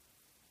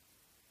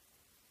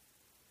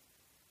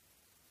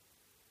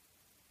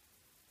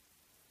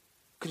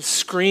 You can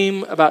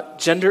scream about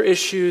gender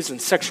issues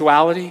and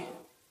sexuality,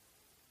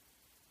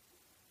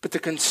 but the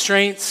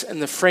constraints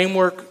and the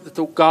framework that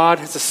God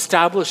has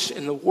established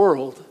in the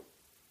world,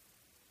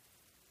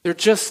 they're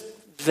just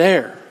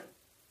there,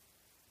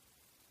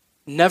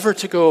 never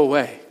to go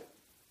away.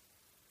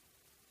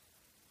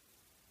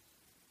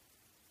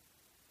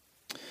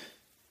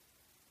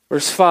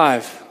 Verse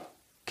 5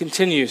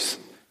 continues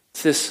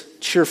this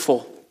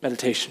cheerful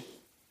meditation.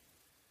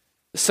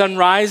 The sun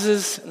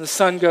rises and the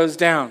sun goes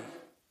down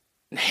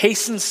and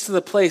hastens to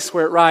the place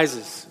where it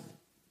rises.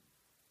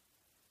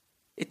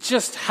 It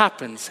just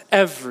happens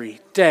every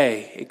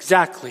day,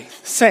 exactly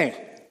the same.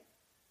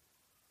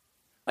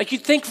 Like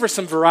you'd think for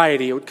some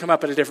variety, it would come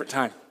up at a different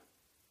time.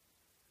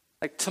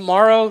 Like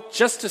tomorrow,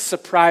 just to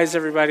surprise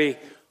everybody,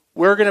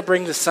 we're going to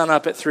bring the sun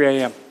up at 3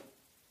 a.m.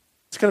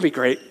 It's going to be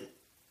great.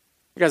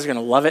 You guys are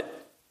going to love it.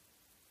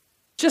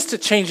 Just to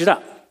change it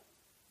up.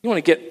 You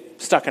want to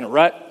get stuck in a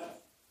rut?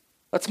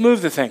 Let's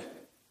move the thing.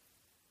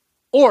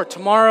 Or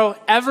tomorrow,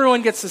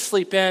 everyone gets to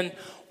sleep in.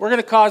 We're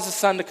going to cause the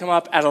sun to come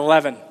up at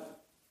 11.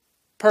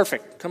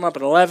 Perfect. Come up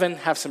at 11,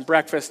 have some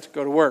breakfast,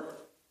 go to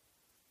work.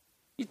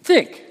 You'd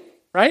think,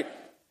 right?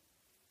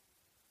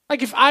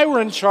 Like if I were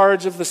in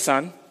charge of the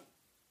sun,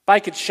 if I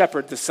could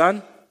shepherd the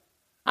sun,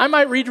 I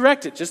might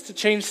redirect it just to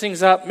change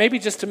things up, maybe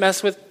just to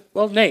mess with,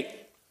 Nate.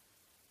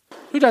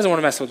 Who doesn't want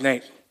to mess with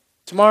Nate?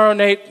 Tomorrow,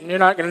 Nate, you're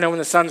not going to know when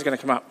the sun's going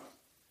to come up.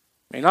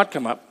 May not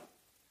come up.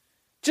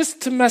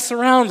 Just to mess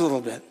around a little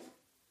bit.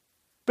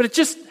 But it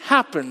just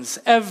happens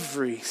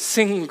every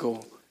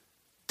single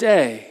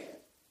day.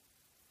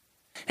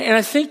 And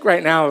I think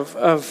right now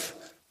of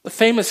the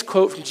famous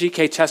quote from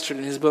G.K.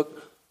 Chesterton in his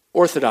book,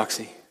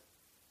 Orthodoxy.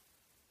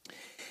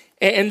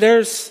 And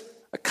there's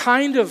a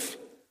kind of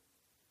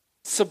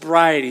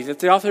sobriety that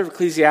the author of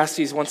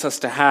Ecclesiastes wants us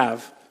to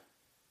have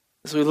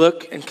as we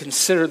look and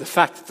consider the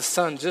fact that the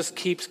sun just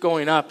keeps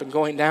going up and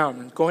going down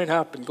and going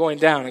up and going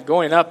down and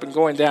going up and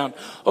going down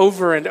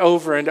over and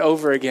over and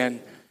over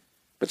again.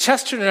 But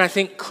Chesterton, I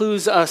think,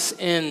 clues us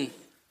in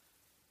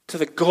to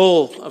the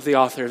goal of the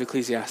author of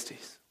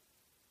Ecclesiastes.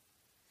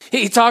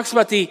 He talks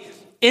about the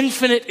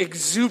infinite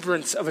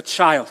exuberance of a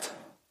child.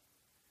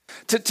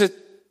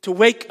 To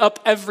wake up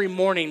every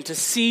morning, to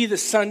see the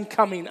sun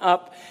coming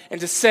up, and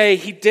to say,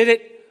 he did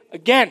it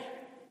again.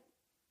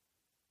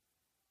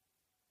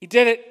 He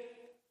did it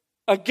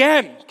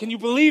again. Can you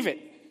believe it?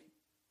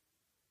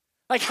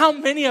 Like how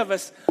many of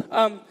us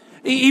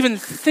even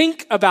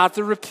think about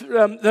the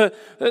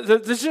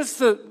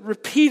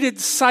repeated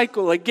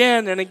cycle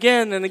again and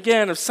again and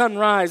again of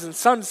sunrise and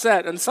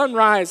sunset and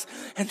sunrise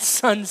and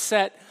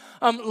sunset,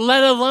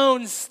 let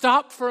alone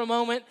stop for a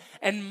moment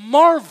and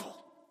marvel.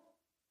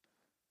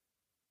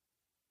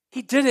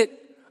 He did it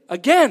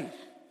again.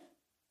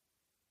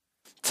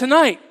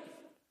 Tonight,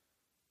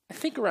 I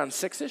think around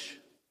 6-ish,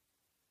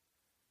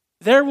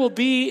 there will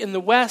be in the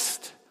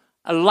West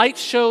a light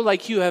show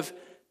like you have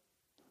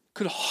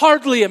could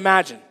hardly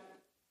imagine,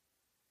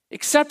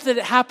 except that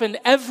it happened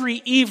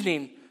every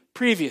evening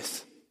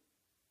previous.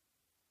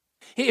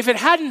 If it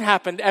hadn't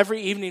happened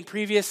every evening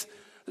previous,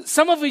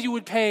 some of you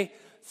would pay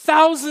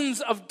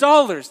thousands of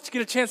dollars to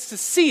get a chance to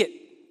see it.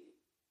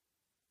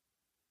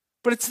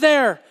 But it's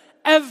there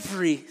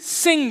every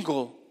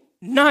single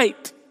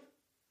night.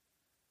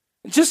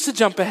 And just to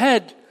jump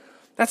ahead,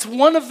 that's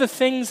one of the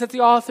things that the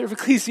author of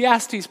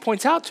Ecclesiastes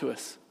points out to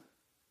us.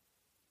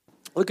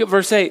 Look at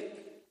verse 8.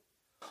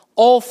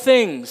 All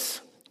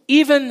things,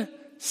 even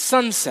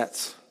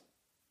sunsets,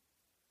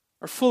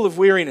 are full of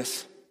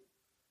weariness.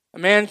 A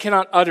man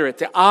cannot utter it.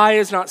 The eye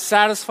is not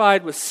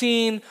satisfied with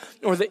seeing,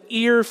 nor the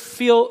ear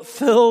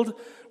filled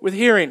with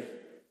hearing.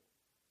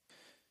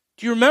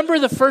 Do you remember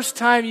the first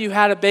time you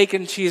had a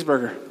bacon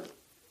cheeseburger?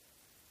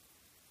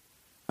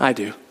 I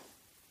do. I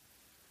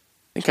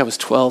think I was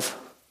 12,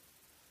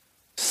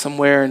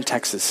 somewhere in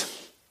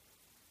Texas.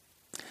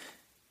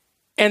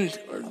 And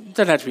it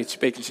doesn't have to be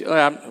bacon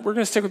cheeseburger. We're going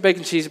to stick with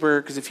bacon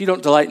cheeseburger because if you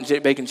don't delight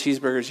in bacon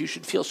cheeseburgers, you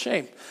should feel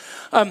shame.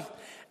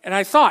 And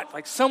I thought,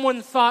 like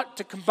someone thought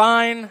to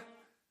combine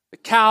the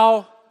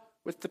cow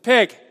with the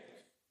pig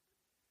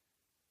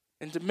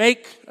and to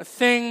make a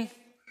thing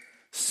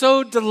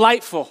so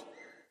delightful.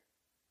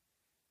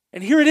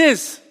 And here it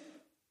is.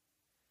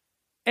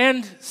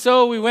 And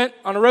so we went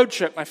on a road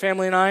trip, my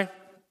family and I. I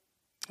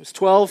was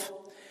 12.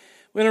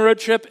 We went on a road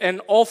trip, and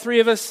all three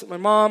of us, my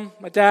mom,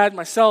 my dad,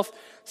 myself,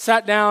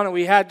 sat down and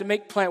we had to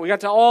make plans. We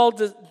got to all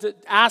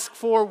ask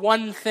for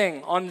one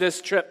thing on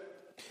this trip.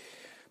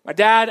 My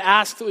dad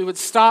asked that we would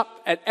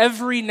stop at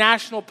every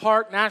national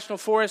park, national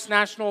forest,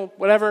 national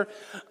whatever,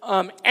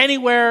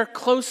 anywhere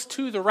close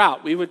to the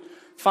route. We would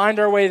find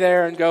our way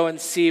there and go and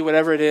see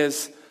whatever it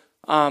is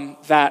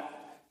that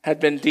had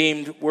been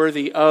deemed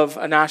worthy of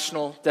a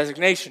national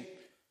designation.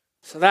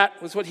 So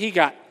that was what he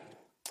got.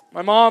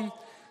 My mom,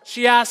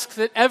 she asked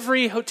that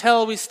every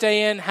hotel we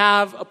stay in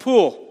have a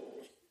pool.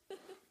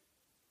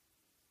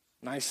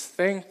 Nice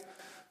thing.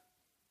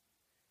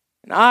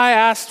 And I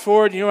asked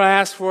for, do you know what I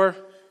asked for?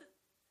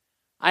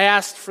 I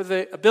asked for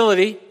the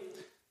ability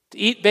to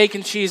eat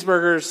bacon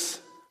cheeseburgers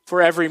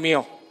for every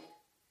meal.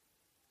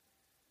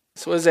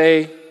 This was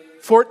a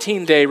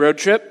 14-day road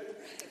trip.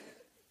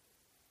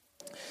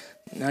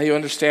 Now you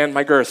understand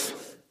my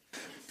girth.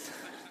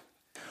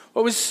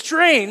 What was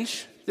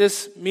strange,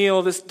 this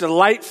meal, this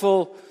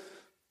delightful,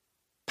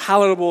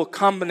 palatable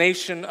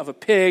combination of a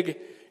pig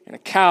and a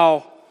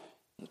cow,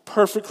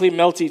 perfectly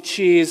melty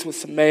cheese with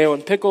some mayo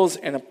and pickles,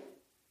 and a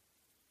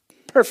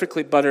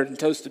perfectly buttered and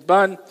toasted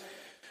bun,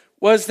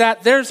 was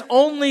that there's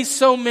only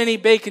so many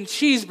bacon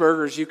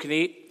cheeseburgers you can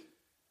eat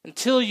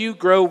until you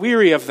grow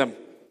weary of them.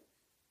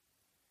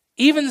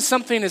 Even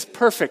something as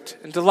perfect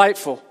and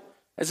delightful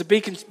as a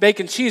bacon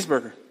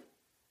cheeseburger,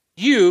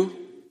 you,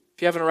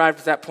 if you haven't arrived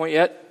at that point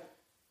yet,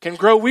 can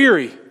grow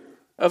weary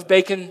of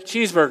bacon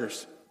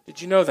cheeseburgers.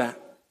 Did you know that?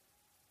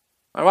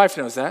 My wife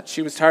knows that.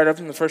 She was tired of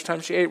them the first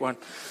time she ate one.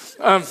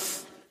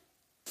 The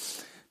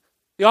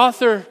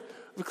author of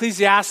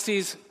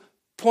Ecclesiastes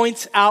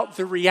points out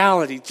the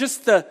reality,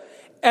 just the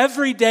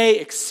everyday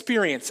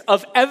experience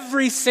of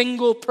every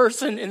single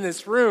person in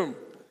this room.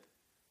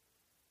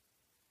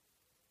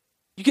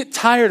 You get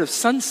tired of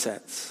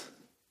sunsets.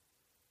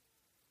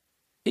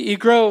 You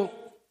grow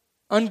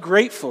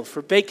ungrateful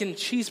for bacon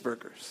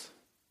cheeseburgers.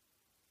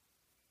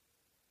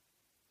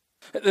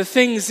 The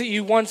things that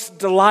you once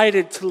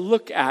delighted to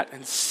look at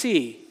and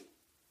see,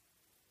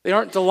 they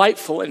aren't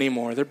delightful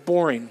anymore. They're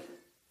boring.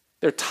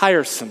 They're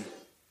tiresome,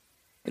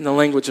 in the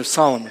language of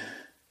Solomon.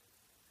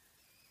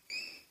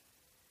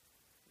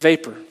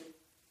 Vapor.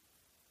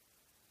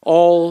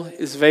 All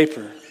is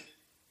vapor.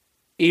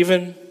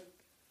 Even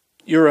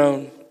your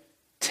own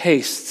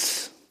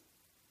tastes.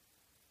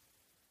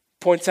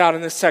 Points out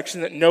in this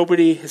section that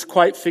nobody has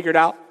quite figured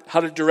out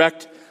how to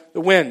direct the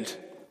wind.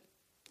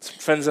 Some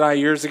friends and I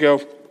years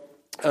ago,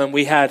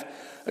 we had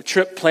a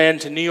trip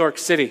planned to New York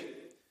City.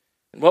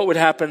 And what would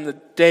happen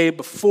the day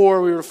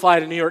before we were to fly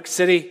to New York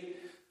City?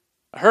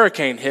 A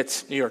hurricane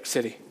hits New York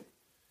City.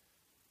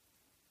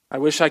 I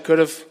wish I could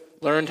have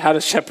learned how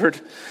to shepherd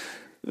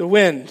the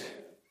wind.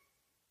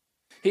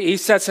 He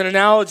sets an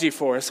analogy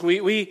for us.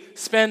 We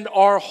spend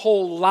our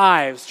whole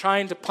lives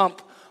trying to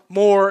pump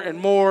more and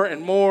more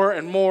and more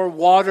and more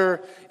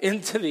water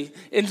into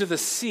the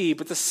sea,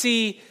 but the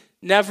sea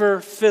never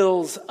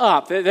fills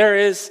up. There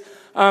is,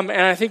 and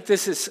I think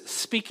this is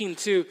speaking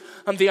to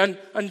the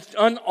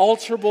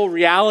unalterable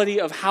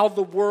reality of how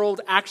the world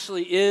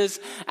actually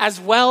is, as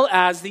well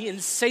as the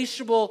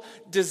insatiable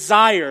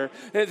desire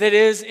that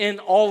is in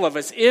all of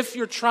us. If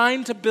you're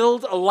trying to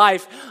build a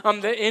life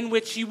in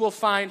which you will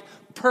find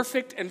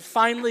perfect and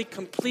finally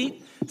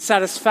complete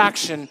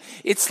satisfaction,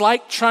 it's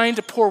like trying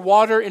to pour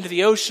water into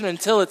the ocean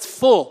until it's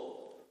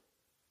full.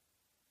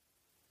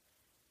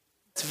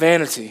 It's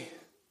vanity.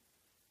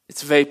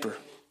 It's vapor.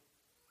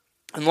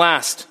 And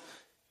last,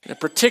 in a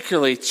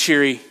particularly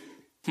cheery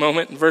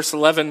moment in verse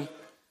 11,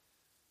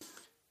 it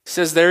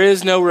says, "There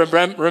is no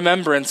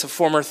remembrance of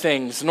former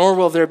things, nor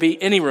will there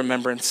be any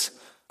remembrance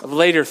of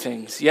later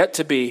things yet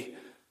to be,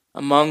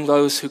 among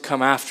those who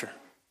come after.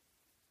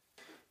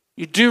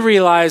 You do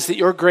realize that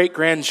your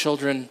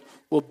great-grandchildren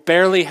will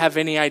barely have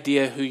any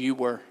idea who you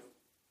were.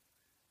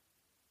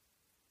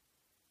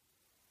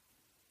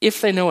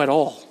 If they know at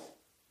all.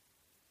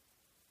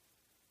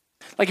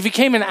 Like if you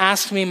came and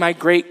asked me my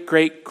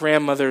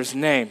great-great-grandmother's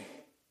name,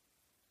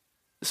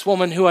 this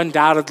woman who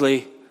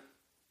undoubtedly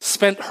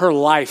spent her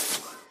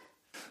life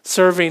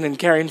serving and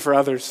caring for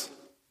others.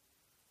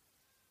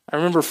 I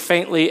remember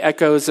faintly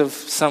echoes of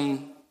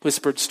some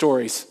whispered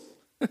stories.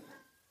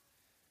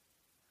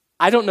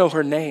 I don't know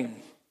her name.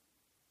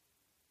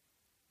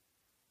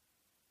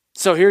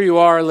 So here you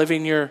are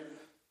living your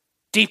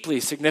deeply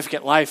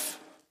significant life.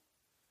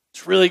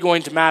 It's really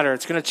going to matter.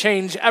 It's going to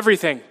change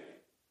everything.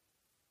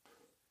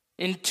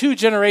 In 2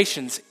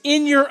 generations,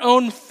 in your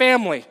own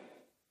family,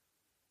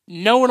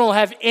 no one will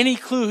have any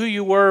clue who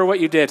you were or what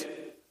you did.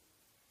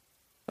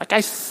 Like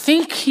I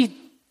think it's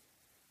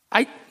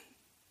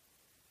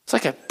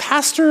like a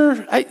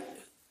pastor.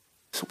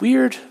 It's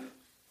weird.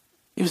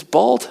 He was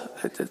bald.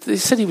 They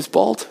said he was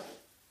bald.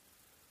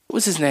 What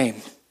was his name?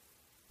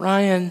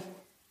 Ryan,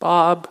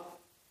 Bob,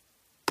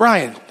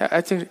 Brian.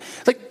 I think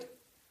like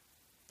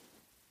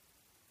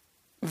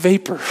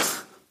vapor.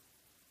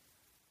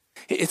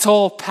 It's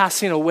all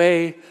passing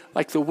away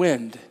like the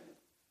wind.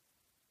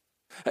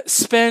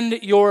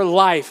 Spend your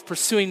life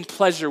pursuing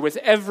pleasure with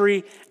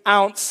every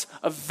ounce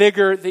of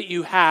vigor that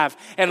you have.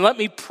 And let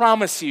me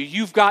promise you,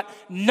 you've got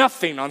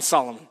nothing on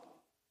Solomon.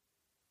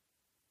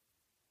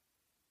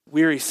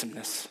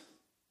 Wearisomeness.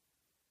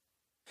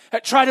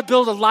 Try to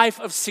build a life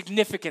of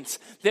significance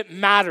that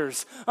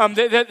matters,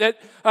 that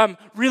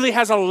really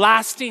has a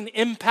lasting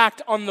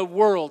impact on the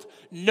world.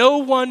 No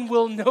one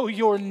will know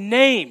your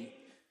name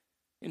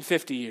in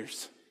 50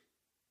 years.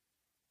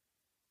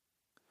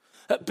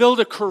 Build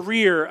a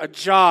career, a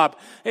job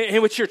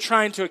in which you're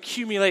trying to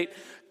accumulate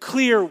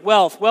clear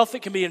wealth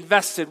that can be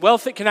invested,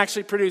 wealth that can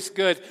actually produce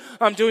good.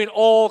 I'm doing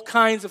all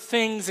kinds of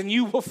things, and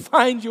you will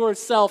find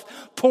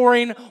yourself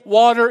pouring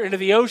water into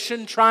the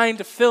ocean, trying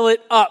to fill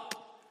it up.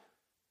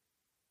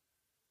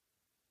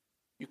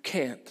 You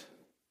can't.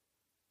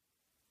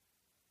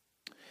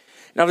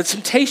 Now, the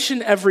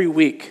temptation every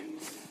week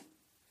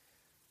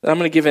that I'm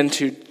going to give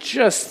into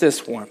just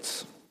this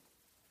once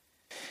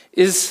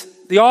is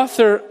the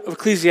author of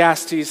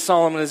Ecclesiastes,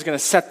 Solomon, is going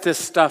to set this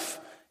stuff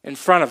in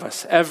front of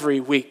us every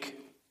week.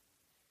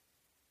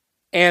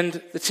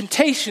 And the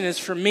temptation is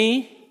for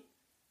me,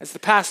 as the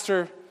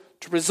pastor,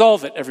 to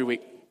resolve it every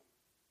week.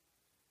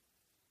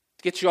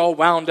 To get you all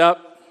wound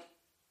up,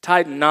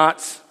 tied in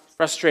knots,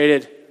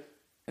 frustrated,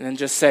 and then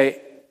just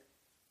say,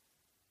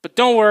 but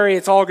don't worry,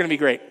 it's all going to be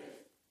great.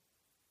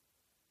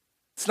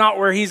 It's not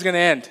where he's going to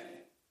end.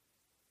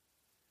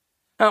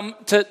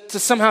 To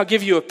somehow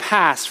give you a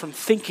pass from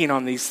thinking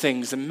on these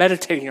things and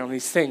meditating on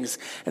these things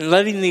and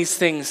letting these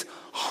things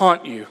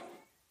haunt you.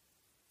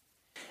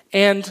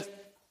 And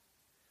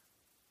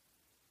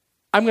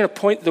I'm going to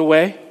point the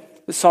way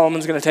that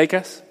Solomon's going to take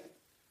us.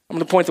 I'm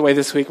going to point the way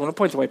this week. I'm going to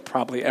point the way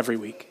probably every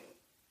week.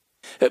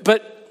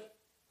 But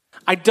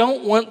I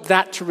don't want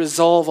that to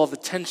resolve all the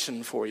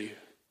tension for you.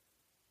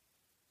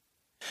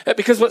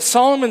 Because what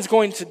Solomon's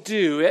going to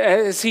do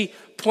as he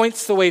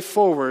points the way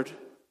forward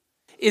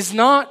is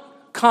not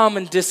come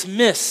and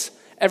dismiss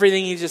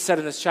everything he just said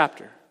in this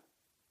chapter.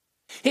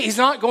 He's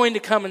not going to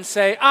come and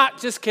say,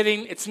 just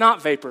kidding, it's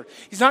not vapor.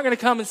 He's not going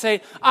to come and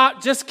say,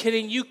 just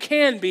kidding, you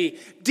can be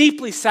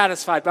deeply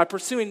satisfied by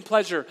pursuing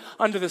pleasure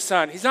under the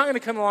sun. He's not going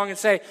to come along and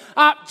say,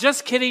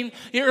 just kidding,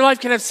 your life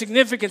can have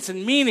significance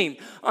and meaning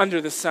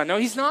under the sun. No,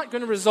 he's not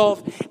going to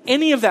resolve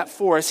any of that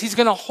for us. He's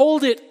going to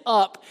hold it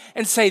up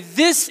and say,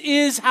 this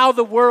is how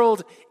the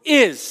world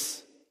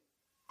is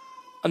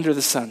under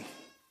the sun.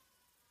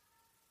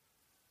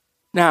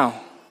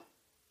 Now,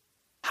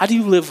 how do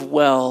you live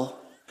well?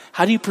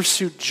 How do you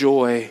pursue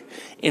joy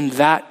in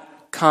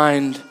that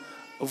kind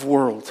of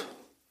world?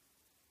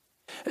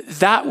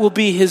 That will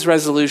be his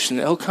resolution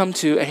that he'll come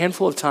to a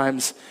handful of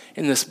times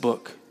in this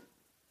book.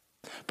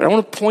 But I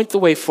want to point the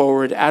way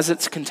forward as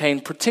it's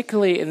contained,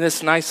 particularly in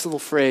this nice little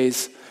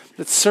phrase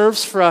that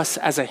serves for us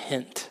as a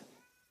hint.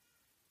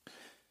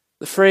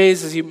 The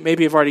phrase, as you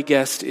maybe have already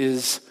guessed,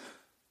 is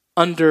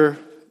under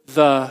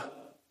the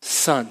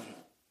sun.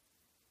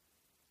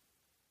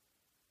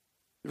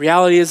 The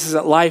reality is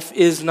that life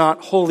is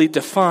not wholly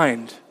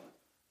defined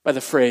by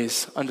the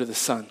phrase under the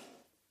sun.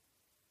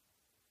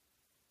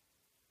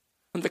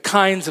 And the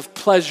kinds of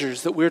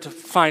pleasures that we're to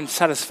find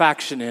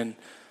satisfaction in,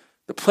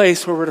 the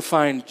place where we're to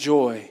find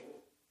joy,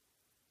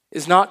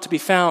 is not to be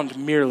found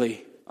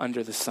merely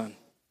under the sun.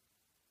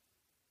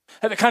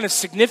 And the kind of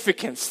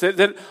significance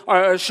that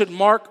should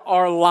mark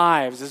our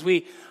lives as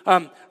we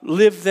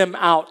live them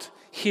out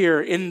here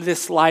in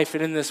this life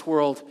and in this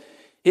world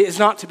is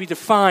not to be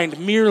defined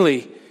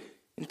merely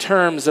in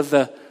terms of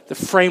the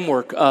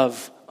framework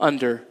of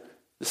under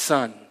the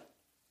sun.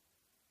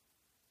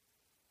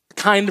 The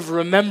kind of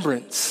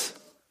remembrance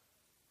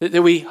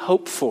that we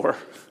hope for.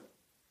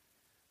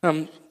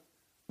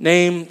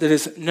 Name that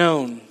is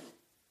known,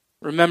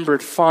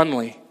 remembered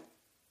fondly,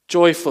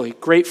 joyfully,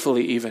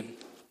 gratefully even.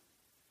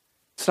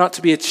 It's not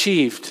to be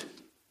achieved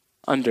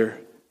under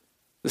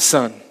the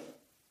sun.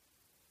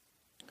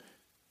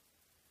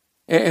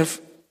 And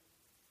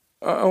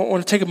I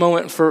want to take a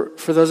moment for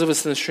those of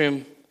us in this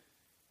room,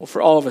 well,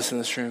 for all of us in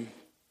this room.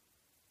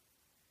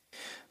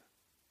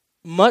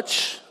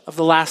 Much of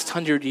the last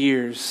 100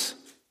 years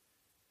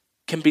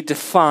can be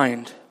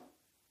defined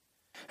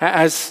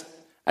as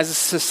a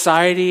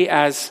society,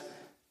 as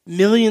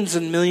millions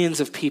and millions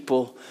of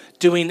people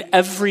doing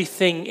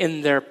everything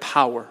in their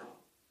power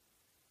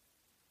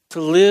to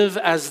live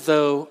as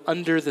though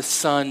under the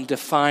sun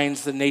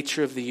defines the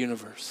nature of the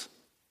universe.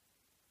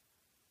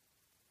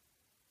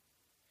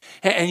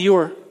 And you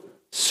are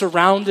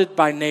surrounded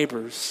by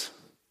neighbors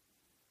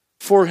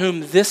for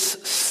whom this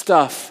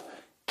stuff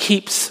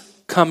keeps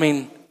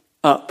coming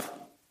up.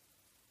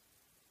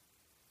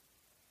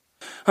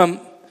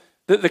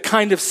 The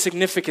kind of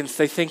significance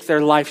they think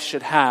their life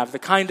should have, the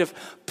kind of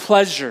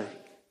pleasure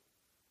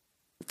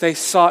that they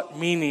sought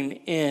meaning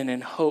in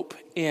and hope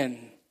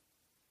in,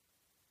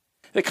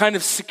 the kind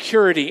of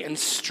security and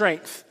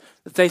strength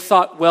that they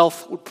thought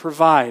wealth would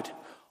provide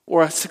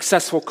or a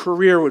successful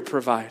career would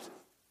provide.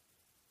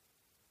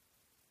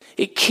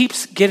 It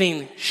keeps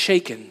getting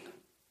shaken.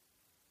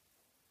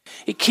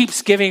 It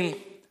keeps getting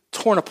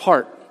torn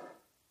apart.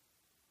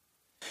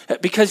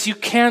 Because you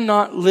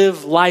cannot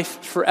live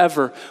life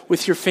forever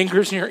with your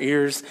fingers in your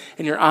ears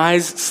and your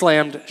eyes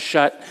slammed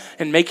shut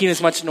and making as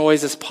much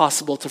noise as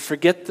possible to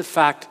forget the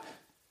fact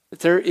that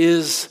there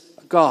is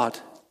a God.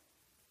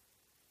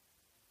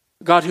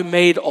 A God who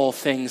made all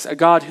things. A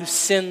God who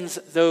sends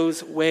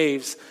those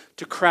waves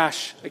to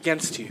crash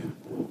against you.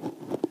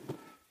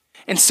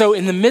 And so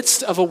in the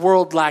midst of a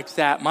world like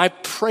that, my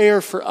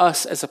prayer for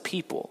us as a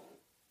people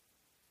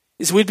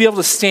is we'd be able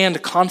to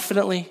stand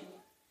confidently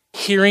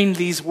hearing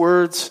these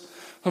words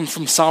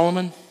from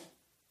Solomon,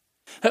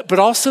 but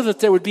also that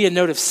there would be a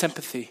note of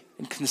sympathy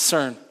and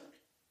concern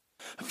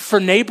for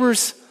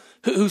neighbors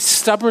who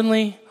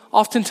stubbornly,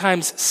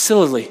 oftentimes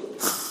sillily,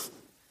 is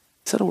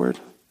that a word?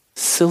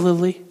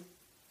 Sillily?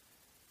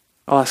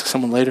 I'll ask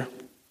someone later.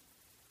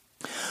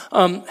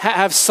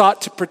 Have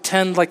sought to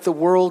pretend like the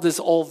world is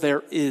all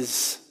there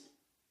is.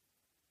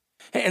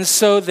 And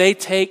so they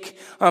take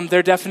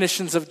their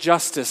definitions of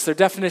justice, their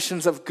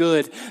definitions of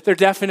good, their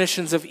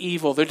definitions of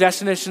evil, their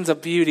definitions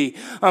of beauty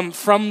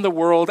from the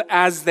world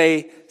as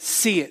they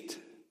see it.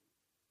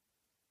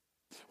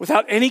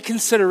 Without any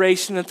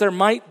consideration that there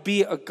might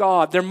be a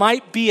God, there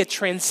might be a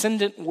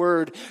transcendent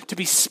word to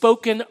be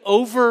spoken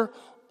over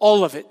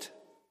all of it.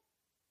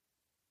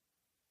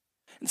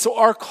 And so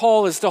our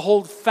call is to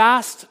hold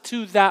fast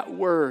to that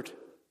word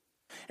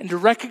and to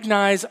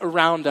recognize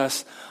around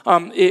us,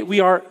 we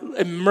are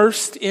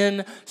immersed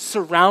in,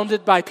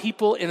 surrounded by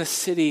people in a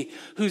city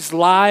whose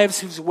lives,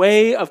 whose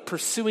way of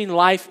pursuing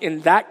life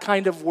in that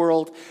kind of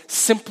world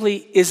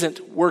simply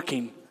isn't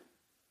working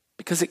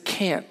because it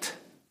can't.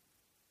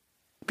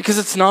 Because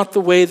it's not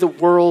the way the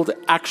world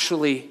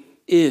actually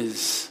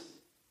is.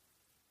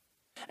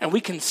 And we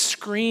can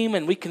scream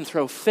and we can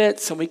throw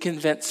fits and we can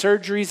invent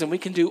surgeries and we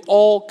can do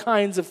all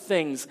kinds of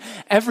things.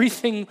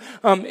 Everything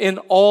in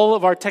all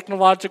of our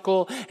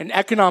technological and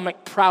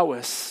economic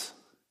prowess.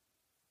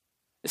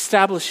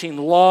 Establishing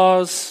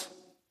laws,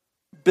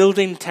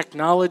 building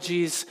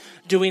technologies,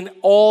 doing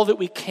all that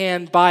we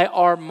can by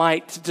our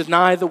might to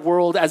deny the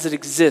world as it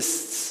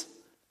exists.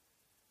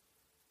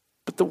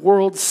 But the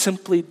world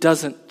simply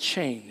doesn't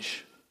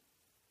change.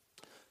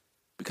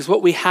 Because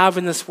what we have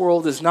in this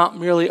world is not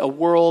merely a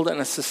world and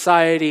a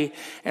society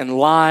and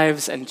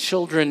lives and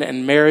children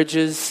and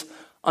marriages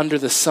under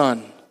the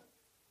sun,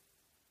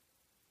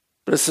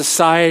 but a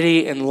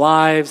society and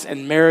lives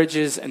and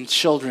marriages and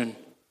children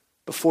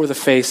before the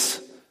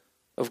face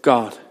of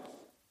God.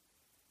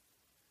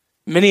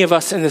 Many of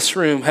us in this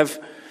room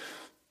have,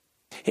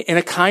 in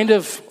a kind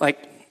of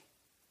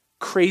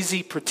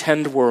crazy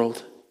pretend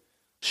world,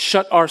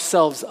 shut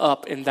ourselves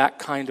up in that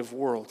kind of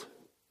world.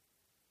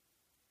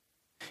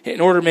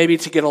 In order maybe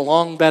to get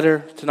along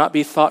better, to not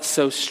be thought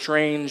so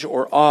strange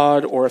or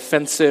odd or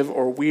offensive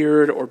or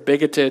weird or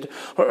bigoted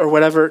or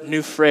whatever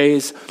new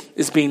phrase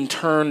is being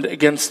turned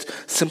against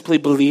simply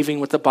believing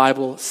what the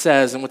Bible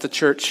says and what the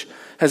church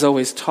has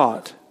always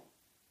taught.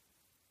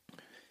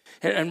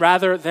 And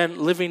rather than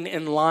living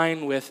in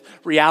line with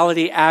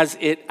reality as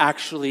it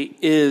actually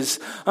is,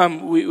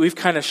 we've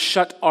kind of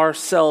shut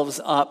ourselves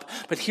up.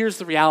 But here's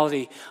the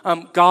reality.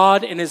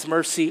 God in his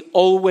mercy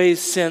always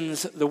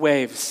sends the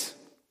waves.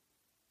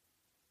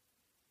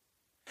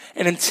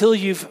 And until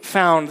you've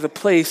found the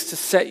place to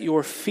set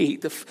your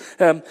feet,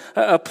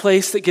 a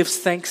place that gives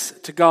thanks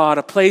to God,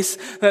 a place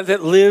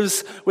that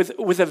lives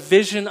with a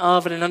vision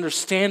of and an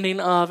understanding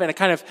of and a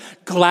kind of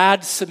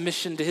glad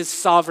submission to his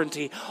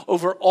sovereignty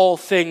over all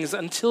things,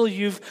 until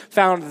you've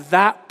found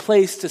that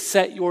place to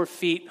set your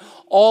feet,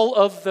 all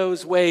of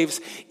those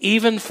waves,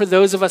 even for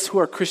those of us who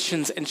are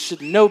Christians and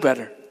should know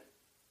better,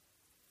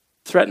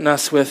 threaten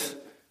us with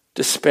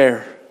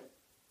despair.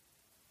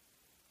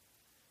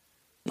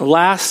 The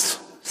last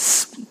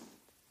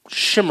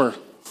shimmer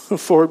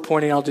forward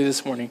pointing I'll do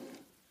this morning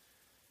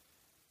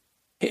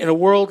In a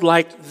world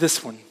like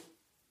this one,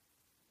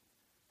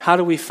 how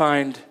do we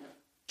find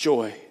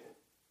joy?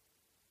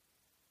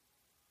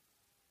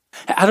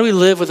 How do we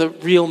live with a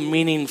real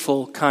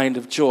meaningful kind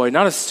of joy?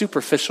 Not a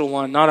superficial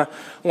one, not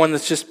one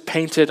that's just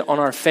painted on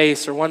our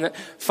face, or one that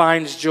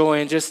finds joy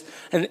in just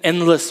an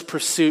endless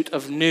pursuit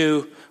of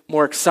new,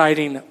 more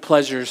exciting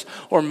pleasures,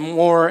 or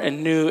more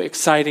and new,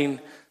 exciting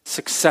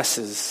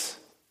successes.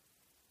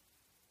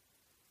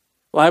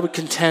 Well, I would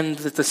contend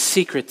that the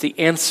secret, the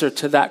answer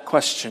to that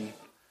question,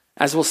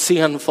 as we'll see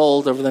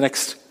unfold over the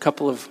next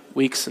couple of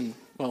weeks and,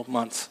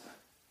 months,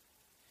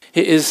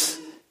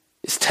 is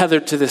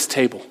tethered to this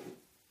table.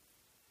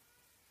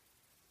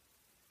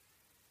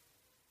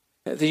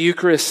 The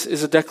Eucharist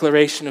is a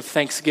declaration of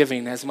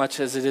thanksgiving as much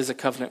as it is a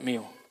covenant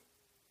meal.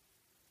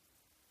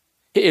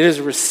 It is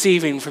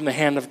receiving from the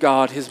hand of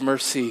God His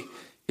mercy,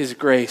 His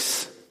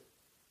grace,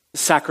 the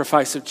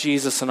sacrifice of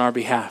Jesus on our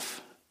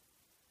behalf.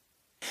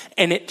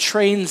 And it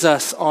trains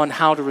us on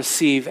how to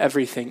receive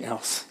everything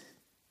else.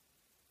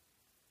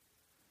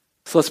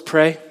 So let's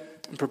pray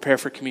and prepare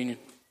for communion.